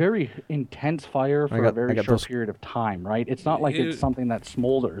it's a very intense fire for a very short those- period of time, right? It's not like it's something that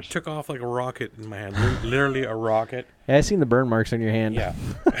smolders. Took off like a rocket in my hand. Literally a rocket. Yeah, I seen the burn marks on your hand. Yeah.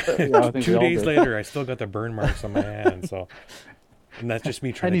 Yeah, I think we 2 all days did. later, I still got the burn marks on my hand. So, and that's just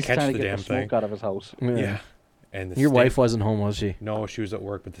me trying And to he's catch trying the to get damn the thing. smoke out of his house. Yeah. And the Your stink. wife wasn't home, was she? No, she was at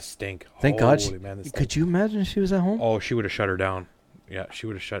work, but the stink. Thank God. Holy man, the stink. Could you imagine if she was at home? Oh, she would have shut her down. Yeah, she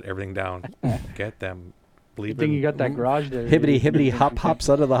would have shut everything down. Get them. Good thing you got that garage there. Hibbity hibbity hop hops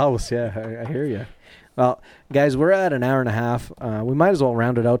out of the house. Yeah, I hear you. Well, guys, we're at an hour and a half. We might as well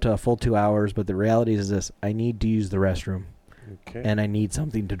round it out to a full 2 hours, but the reality is this. I need to use the restroom, Okay. and I need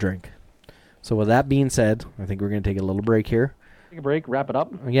something to drink. So with that being said, I think we're going to take a little break here. Take a break, wrap it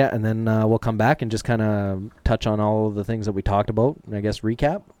up. Yeah, and then we'll come back and just kind of touch on all of the things that we talked about, and I guess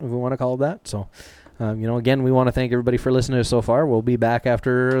recap, if we want to call it that. So, again, we want to thank everybody for listening to us so far. We'll be back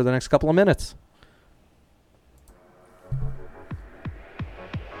after the next couple of minutes.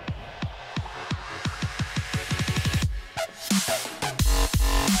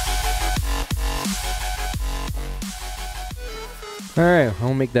 All right,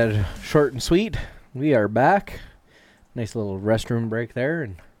 I'll make that short and sweet. We are back. Nice little restroom break there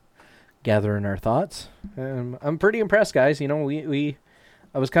and gathering our thoughts. I'm pretty impressed, guys. You know,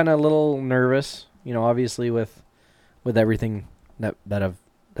 I was kind of a little nervous, you know, obviously with everything that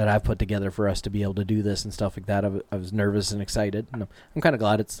I've put together for us to be able to do this and stuff like that. I was nervous and excited. And I'm kind of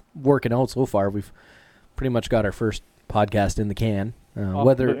glad it's working out so far. We've pretty much got our first podcast in the can.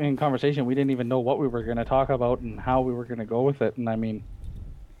 Whether in conversation, we didn't even know what we were going to talk about and how we were going to go with it. And I mean,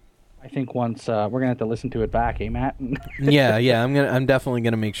 I think once we're going to have to listen to it back, Matt? yeah, I'm definitely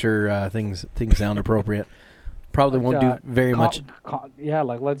gonna make sure things sound appropriate. Probably won't do very much. Yeah,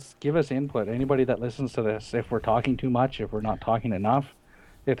 like let's give us input. Anybody that listens to this, if we're talking too much, if we're not talking enough,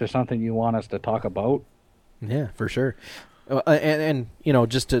 if there's something you want us to talk about. Yeah, for sure. And you know,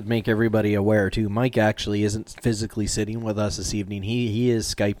 just to make everybody aware too, Mike actually isn't physically sitting with us this evening. He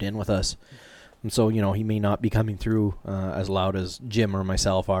is Skyped in with us. And so, you know, he may not be coming through as loud as Jim or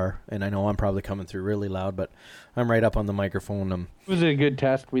myself are. And I know I'm probably coming through really loud, but I'm right up on the microphone. It was a good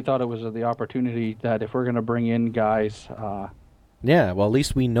test. We thought it was the opportunity that if we're going to bring in guys yeah, well, at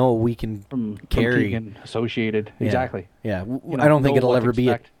least we know we can carry. From Keegan Associated. Yeah. Exactly. Yeah, know, I don't think know it'll what to ever be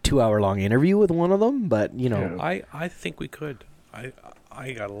a expect. 2-hour-long interview with one of them, but, you know. Yeah. I think we could. I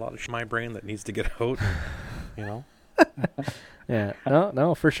got a lot of in my brain that needs to get out. You know. Yeah,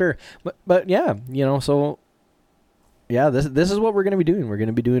 no, for sure. But yeah, you know, so yeah, this is what we're going to be doing. We're going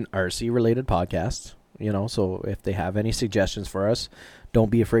to be doing RC related podcasts, you know, so if they have any suggestions for us, don't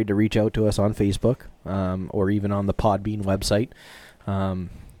be afraid to reach out to us on Facebook, or even on the Podbean website.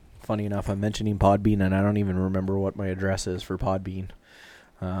 Funny enough, I'm mentioning Podbean and I don't even remember what my address is for Podbean.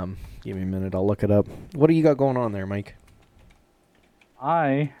 Give me a minute, I'll look it up. What do you got going on there, Mike?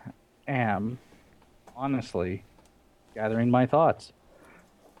 I am honestly gathering my thoughts.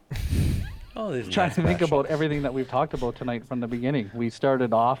 Oh, this is Trying not to think special. about everything that we've talked about tonight from the beginning. We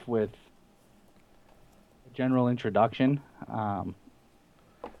started off with a general introduction.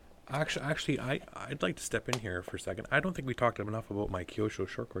 Actually, I'd like to step in here for a second. I don't think we talked enough about my Kyosho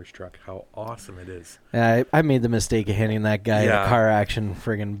short course truck. How awesome it is! I made the mistake of handing that guy Yeah. the car action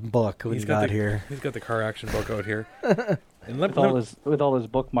friggin' book when he got here. He's got the car action book out here. And With all his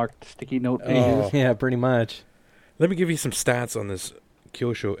bookmarked sticky note Oh. pages. Yeah, pretty much. let me give you some stats on this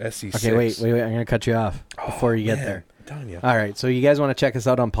Kyosho SC6. Okay, wait. I'm going to cut you off before you get Man, there. I'm telling you. All right, so you guys want to check us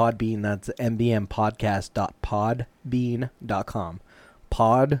out on Podbean. That's mbmpodcast.podbean.com.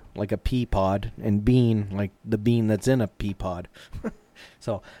 Pod, like a pea pod, and bean, like the bean that's in a pea pod.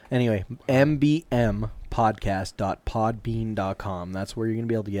 So, anyway, mbmpodcast.podbean.com. That's where you're going to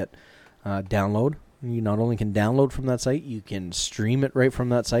be able to get download. You not only can download from that site, you can stream it right from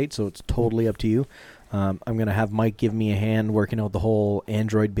that site, so it's totally up to you. I'm going to have Mike give me a hand working out the whole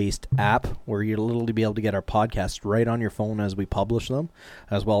Android-based app where you'll literally be able to get our podcasts right on your phone as we publish them,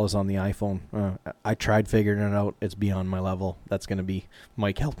 as well as on the iPhone. I tried figuring it out. It's beyond my level. That's going to be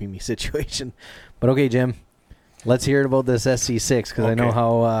Mike helping me situation. But okay, Jim, let's hear about this SC6 because I know Okay.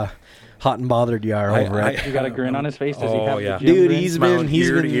 how hot and bothered you are over it. You got a grin on his face? Does he Oh, have the yeah. Jim Dude, grin? he's Smiling been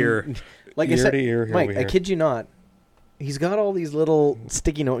ear to ear. like I Ear said, to ear here Mike, over I here. kid you not. He's got all these little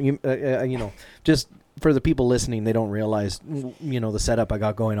sticky note. You know, just for the people listening, they don't realize, you know, the setup I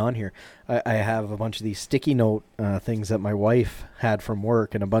got going on here. I have a bunch of these sticky note things that my wife had from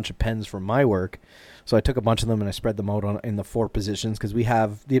work, and a bunch of pens from my work. So I took a bunch of them and I spread them out in the 4 positions because we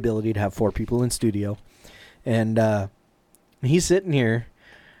have the ability to have 4 people in studio. And he's sitting here.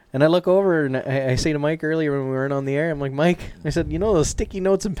 And I look over and I say to Mike earlier when we weren't on the air, I'm like, Mike, I said, you know those sticky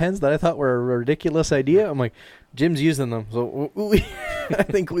notes and pens that I thought were a ridiculous idea? I'm like, Jim's using them. So I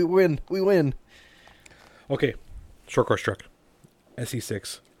think we win. We win. Okay, short course truck,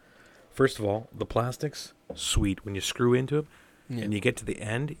 SE6. First of all, the plastics, sweet. When you screw into it and you get to the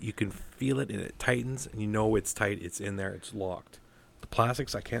end, you can feel it and it tightens, and you know it's tight. It's in there. It's locked. The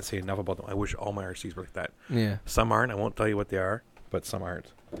plastics, I can't say enough about them. I wish all my RCs were like that. Yeah. Some aren't. I won't tell you what they are, but some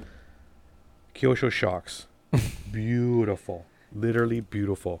aren't. Kyosho shocks, beautiful, literally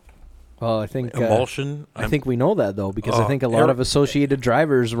beautiful. Well, I think Emulsion. I think we know that though, because I think a lot of associated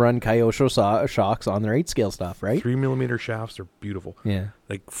drivers run Kyosho shocks on their 8-scale stuff, right? 3mm shafts are beautiful. Yeah.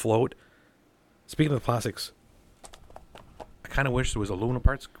 Like float. Speaking of the plastics, I kind of wish there was aluminum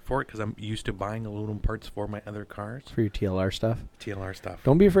parts for it because I'm used to buying aluminum parts for my other cars. For your TLR stuff. TLR stuff.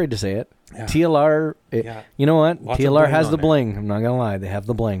 Don't be afraid to say it. Yeah. TLR. Yeah. You know what? Lots of TLR bling has on the there. bling. I'm not gonna lie. They have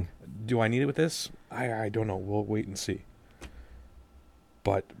the bling. Do I need it with this? I don't know. We'll wait and see.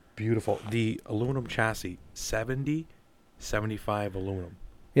 But beautiful. The aluminum chassis, 70, 75 aluminum.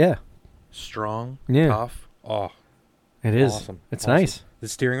 Yeah. Strong, Yeah. tough. Oh, It is. awesome. It's Awesome. nice. The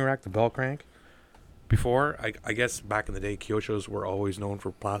steering rack, the bell crank. Before, I guess back in the day, Kyoshos were always known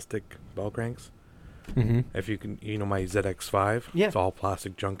for plastic bell cranks. Mm-hmm. If you can, my ZX5, Yeah. it's all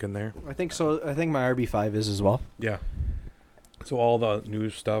plastic junk in there. I think so. I think my RB5 is as well. Yeah. So all the new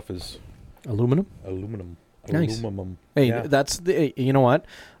stuff is Aluminum. aluminum. Nice. Aluminum. Hey, Yeah. that's the. You know what?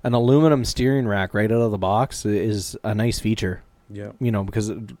 An aluminum steering rack right out of the box is a nice feature. Yeah.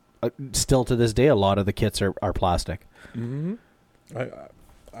 Because still to this day, a lot of the kits are plastic. Mm-hmm.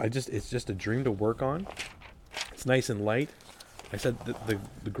 It's just a dream to work on. It's nice and light. I said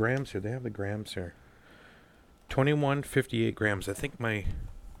the grams here. They have the grams here. 2158 grams. I think my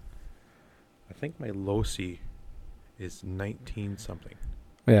Losi is 19 something.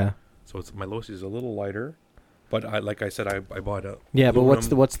 Yeah. So my Losi is a little lighter, but like I said, I bought a. Yeah, but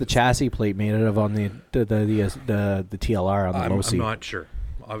aluminum. what's the chassis plate made out of on the TLR on the I'm Losi? not sure.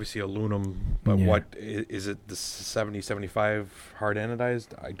 Obviously aluminum, but Yeah. what is it? The 70, 75 hard anodized?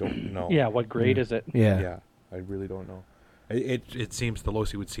 I don't know. Yeah, what grade is it? Yeah. I really don't know. It seems the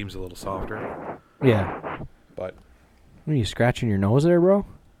Losi seems a little softer, Yeah. but Are you scratching your nose there, bro?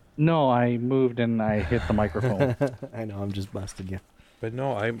 No, I moved and I hit the microphone. I know. I'm just busting you. But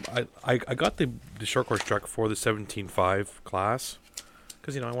no, I got the short course truck for the 17.5 class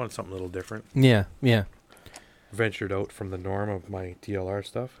because I wanted something a little different. Yeah. Yeah. Ventured out from the norm of my TLR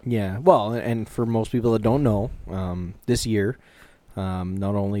stuff. Yeah. Well, and for most people that don't know, this year,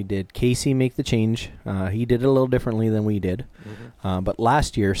 not only did Casey make the change, he did it a little differently than we did. Mm-hmm. But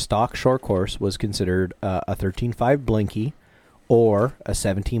last year, stock short course was considered a 13.5 Blinky or a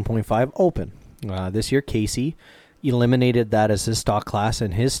 17.5 Open. This year, Casey eliminated that as his stock class,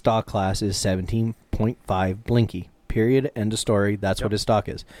 and his stock class is 17.5 Blinky. Period. End of story. That's what his stock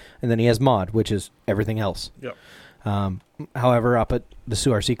is. And then he has mod, which is everything else. Yep. However, up at the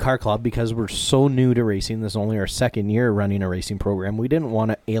Sioux RC Car Club, because we're so new to racing, this is only our second year running a racing program, we didn't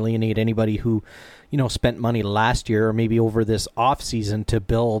want to alienate anybody who, spent money last year or maybe over this off season to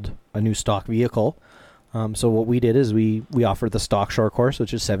build a new stock vehicle. So what we did is we offered the stock short course,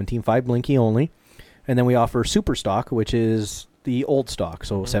 which is 17.5 Blinky only, and then we offer super stock, which is the old stock,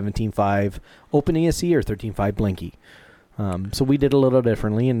 so 17.5 Open ESC or 13.5 Blinky. So we did a little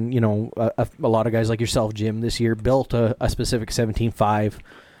differently, and a lot of guys like yourself, Jim, this year built a specific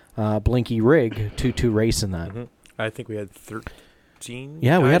 17.5 Blinky rig to race in that. Mm-hmm. I think we had 13.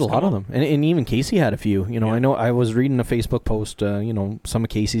 Yeah, we had a guys lot of come them, and even Casey had a few. Yeah. I know I was reading a Facebook post. Some of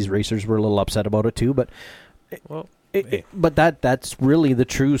Casey's racers were a little upset about it too, but Well, but that's really the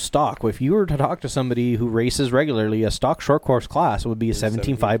true stock. If you were to talk to somebody who races regularly, a stock short course class would be a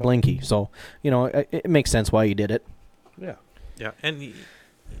 17.5 Blinky. So it makes sense why you did it. yeah, and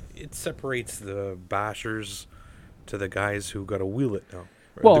it separates the bashers to the guys who got to wheel it now.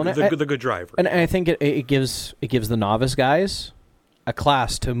 Well, the good driver. And I think it gives the novice guys a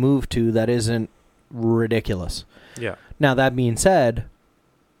class to move to that isn't ridiculous. Yeah. Now, that being said,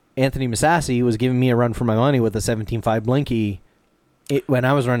 Anthony Masassi was giving me a run for my money with a 17.5 Blinky when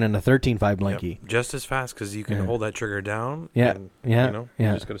I was running a 13.5 Blinky. Yep. Just as fast because you can hold that trigger down. Yeah, And, yeah.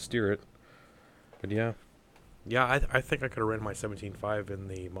 You just got to steer it. But yeah. Yeah, I think I could have ran my 17.5 in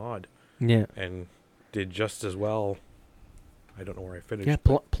the mod Yeah. and did just as well. I don't know where I finished. Yeah,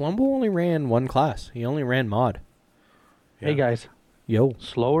 Palumbo only ran one class. He only ran mod. Hey, guys, Yo.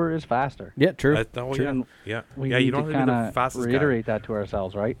 slower is faster. Yeah, true. No, True. And yeah. we Yeah, need you don't to have to be kind the of fastest guy. reiterate that to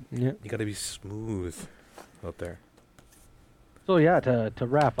ourselves, right? Yeah. You got to be smooth out there. So yeah, to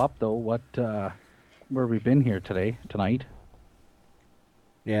wrap up though, where we've been here tonight,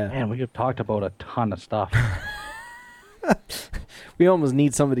 Yeah. man, we have talked about a ton of stuff. we almost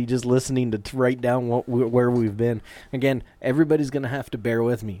need somebody just listening to write down where we've been. Again, everybody's going to have to bear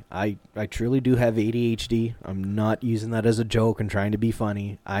with me. I truly do have ADHD. I'm not using that as a joke and trying to be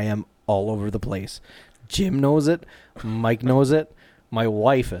funny. I am all over the place. Jim knows it. Mike knows it. My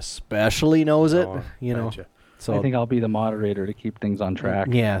wife especially knows it. You know. Gotcha. So I think I'll be the moderator to keep things on track.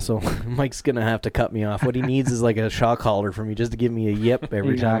 yeah, so Mike's going to have to cut me off. What he needs is like a shock collar from me just to give me a yip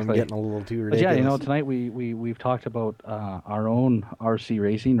every time I'm Exactly. getting a little too But ridiculous. yeah, you know, tonight we've talked about our own RC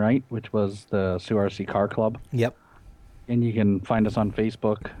racing, right? Which was the Sioux RC Car Club. Yep. And you can find us on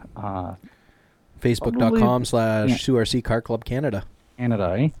Facebook, Facebook.com/Sioux RC Car Club Canada.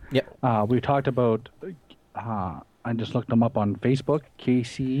 Canada, eh? Yep. We've talked about, I just looked them up on Facebook,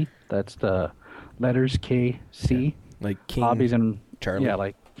 KC, that's the letters KC, Like King Hobbies and Charlie. Yeah,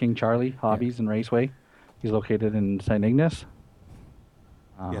 like King Charlie, Hobbies and Raceway. He's located in St. Ignace.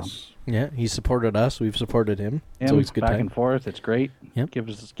 Yes. Yeah, he supported us. We've supported him. Him, So it's good back time. and forth. It's great. Yep.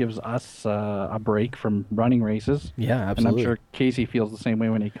 Gives us a break from running races. Yeah, And I'm absolutely. sure Casey feels the same way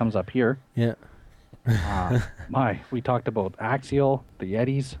when he comes up here. Yeah. We talked about Axial, the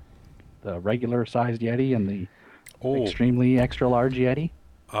Yetis, the regular sized Yeti, and the extremely extra large Yeti.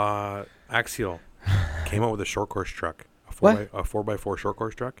 Axial came out with a short course truck, a What? 4x4 short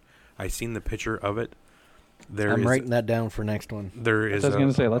course truck. I seen the picture of it. I'm writing that down for next one. There is I was going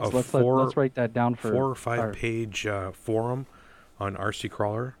to say, a let's write that down for 4 or 5 our- page forum on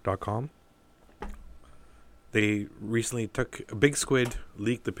rccrawler.com. They recently took a Big Squid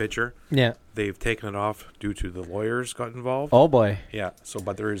leaked the picture. Yeah. They've taken it off due to the lawyers got involved. Oh boy. Yeah. So,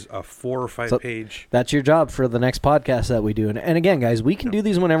 but there is a 4 or 5 So- page. That's your job for the next podcast that we do. And again, guys, we can do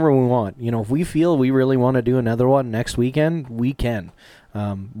these whenever we want. You know, if we feel we really want to do another one next weekend, we can.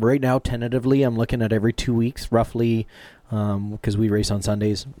 Right now, tentatively, I'm looking at every 2 weeks, roughly, because we race on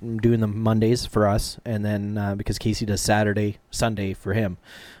Sundays. I'm doing them Mondays for us, and then because Casey does Sunday for him.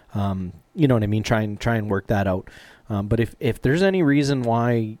 You know what I mean? Try and work that out. But if there's any reason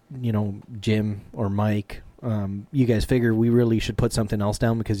why, you know, Jim or Mike, you guys figure we really should put something else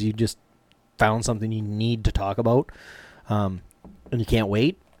down because you just found something you need to talk about, and you can't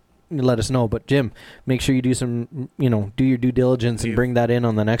wait, you let us know. But Jim, make sure you do do your due diligence and bring that in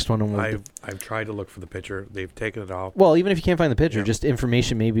on the next one. And I've tried to look for the picture. They've taken it off. well, even if you can't find the picture, Yeah. just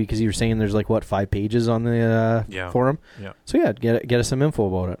information maybe because you were saying there's like 5 pages on the forum. Yeah. So yeah, get us some info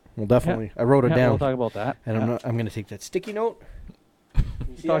about it. Well, definitely. I wrote it Yeah, down, we'll talk about that. and Yeah. I'm going to take that sticky note.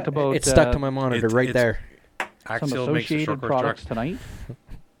 We talked about It's stuck to my monitor it's- right it's- there. some Axial makes a associated short course products truck. tonight.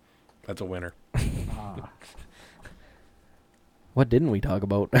 That's a winner. What didn't we talk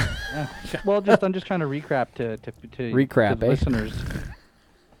about? Yeah. Well, I'm just trying to recap to Recap, the eh? listeners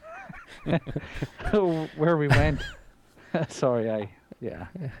where we went. Sorry, it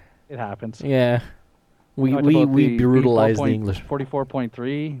happens. Yeah. We Talked about the brutalized the English.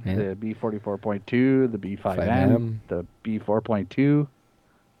 44.3, Yeah. the B44.2, the B5M, 5M. the B4.2,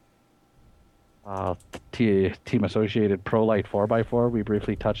 Team Associated Pro Light 4x4 we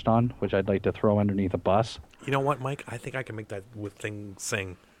briefly touched on, which I'd like to throw underneath a bus. You know what, Mike? I think I can make that thing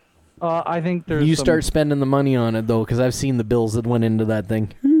sing. I think there's You some- start spending the money on it though, because I've seen the bills that went into that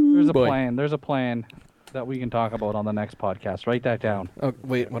thing. there's a boy. plan. There's a plan that we can talk about on the next podcast. Write that down. Oh,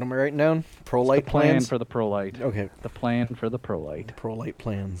 wait, what am I writing down? Pro The light plan plans. for the Pro Light. Okay. The plan for the Pro Light. Pro light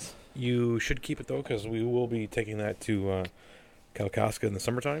plans. You should keep it though, because we will be taking that to Kalkaska in the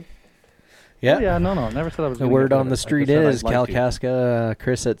summertime. Yeah. Oh, yeah, no, never said I was The gonna word get rid on of the it. I street just said is I'd like to. Kalkaska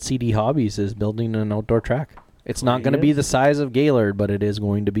Chris at CD Hobbies is building an outdoor track. It's not He going to be is? the size of Gaylord, but it is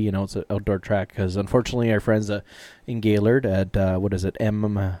going to be an outdoor track because unfortunately our friends in Gaylord at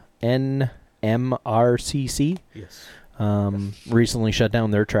NMRCC Yes. recently shut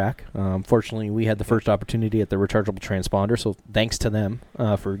down their track. Fortunately, we had the first opportunity at the rechargeable transponder, so thanks to them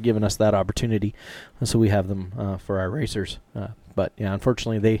for giving us that opportunity. So we have them for our racers. But yeah,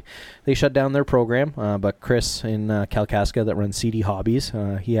 unfortunately, they shut down their program. But Chris in Kalkaska that runs CD Hobbies,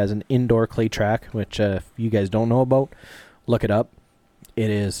 he has an indoor clay track, which if you guys don't know about, look it up. It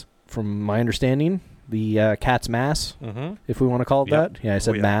is, from my understanding, the cat's mass, Mm-hmm. if we want to call it Yep. that. Yeah, I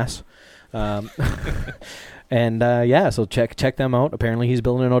said Oh, yeah. mass. And so check them out. Apparently, he's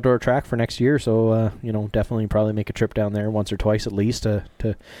building an outdoor track for next year. So definitely probably make a trip down there once or twice at least to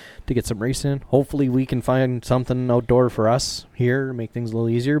get some racing. Hopefully, we can find something outdoor for us here, make things a little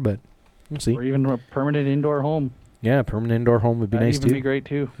easier. But we'll see. Or even a permanent indoor home. Yeah, permanent indoor home would be That'd nice even too. be great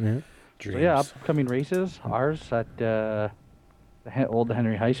too. Yeah. So yeah, upcoming races. Ours at the Old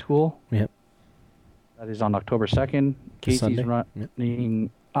Henry High School. Yep. That is on October 2nd. Casey's Sunday. running.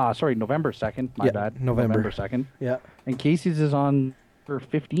 November 2nd. My Yeah, bad. November. 2nd. Yeah. And Casey's is on for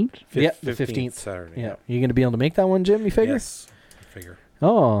 15th. Yeah, the 15th. Saturday. Yeah. You going to be able to make that one, Jim? You figure? Yes. figure.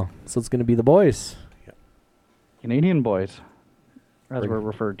 Oh, so it's going to be the boys. Canadian boys, as Bring- we're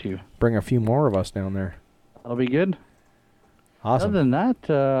referred to. Bring a few more of us down there. That'll be good. Awesome. Other than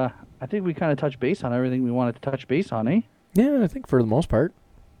that, I think we kind of touched base on everything we wanted to touch base on, eh? Yeah, I think for the most part.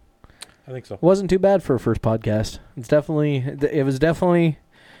 I think so. It wasn't too bad for a first podcast.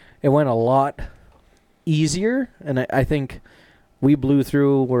 It went a lot easier, and I think we blew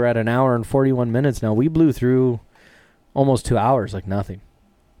through, we're at an hour and 41 minutes now. We blew through almost 2 hours like nothing.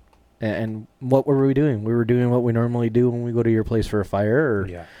 And what were we doing? We were doing what we normally do when we go to your place for a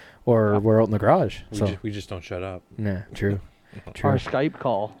fire, or we're out in the garage. We just don't shut up. Yeah, true. Our Skype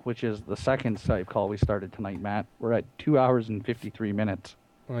call, which is the second Skype call we started tonight, Matt, we're at 2 hours and 53 minutes.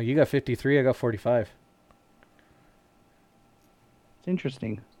 Well, you got 53, I got 45. It's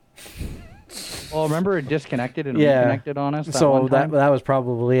interesting. Well, remember it disconnected and Yeah. reconnected on us. So one time? that was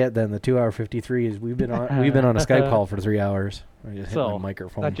probably it then. The 2 hour 53 is we've been on a Skype call for 3 hours. I just hit my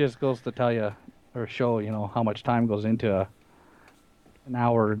microphone. That just goes to tell you or show how much time goes into an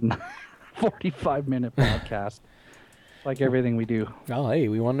hour and 45-minute podcast. Like everything we do. Oh, hey,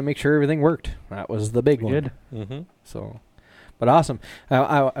 we wanted to make sure everything worked. That was the big one. Good. Mm-hmm. So, but awesome.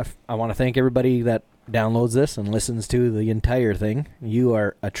 I want to thank everybody that downloads this and listens to the entire thing. You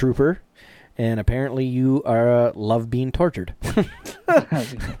are a trooper, and apparently you love being tortured.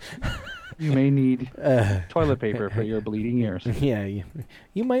 You may need toilet paper for your bleeding ears. Yeah,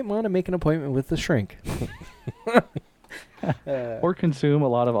 you might want to make an appointment with the shrink. Or consume a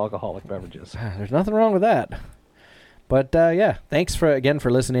lot of alcoholic beverages. There's nothing wrong with that. But yeah, thanks for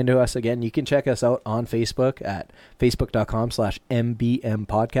listening to us again. You can check us out on Facebook at facebook.com/MBM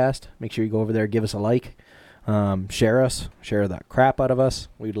podcast. Make sure you go over there, give us a like, share that crap out of us.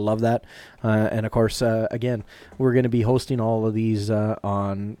 We'd love that. And of course, again, we're going to be hosting all of these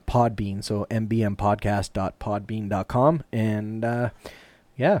on Podbean, so mbmpodcast.podbean.com. And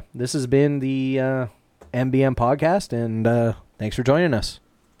yeah, this has been the MBM podcast, and thanks for joining us.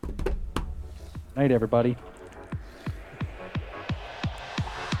 Night, everybody.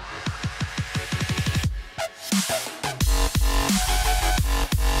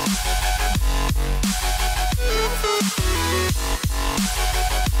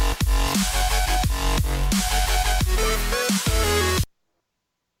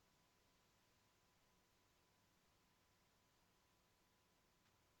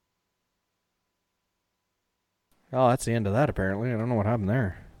 Oh, that's the end of that, apparently. I don't know what happened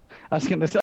there. I was going to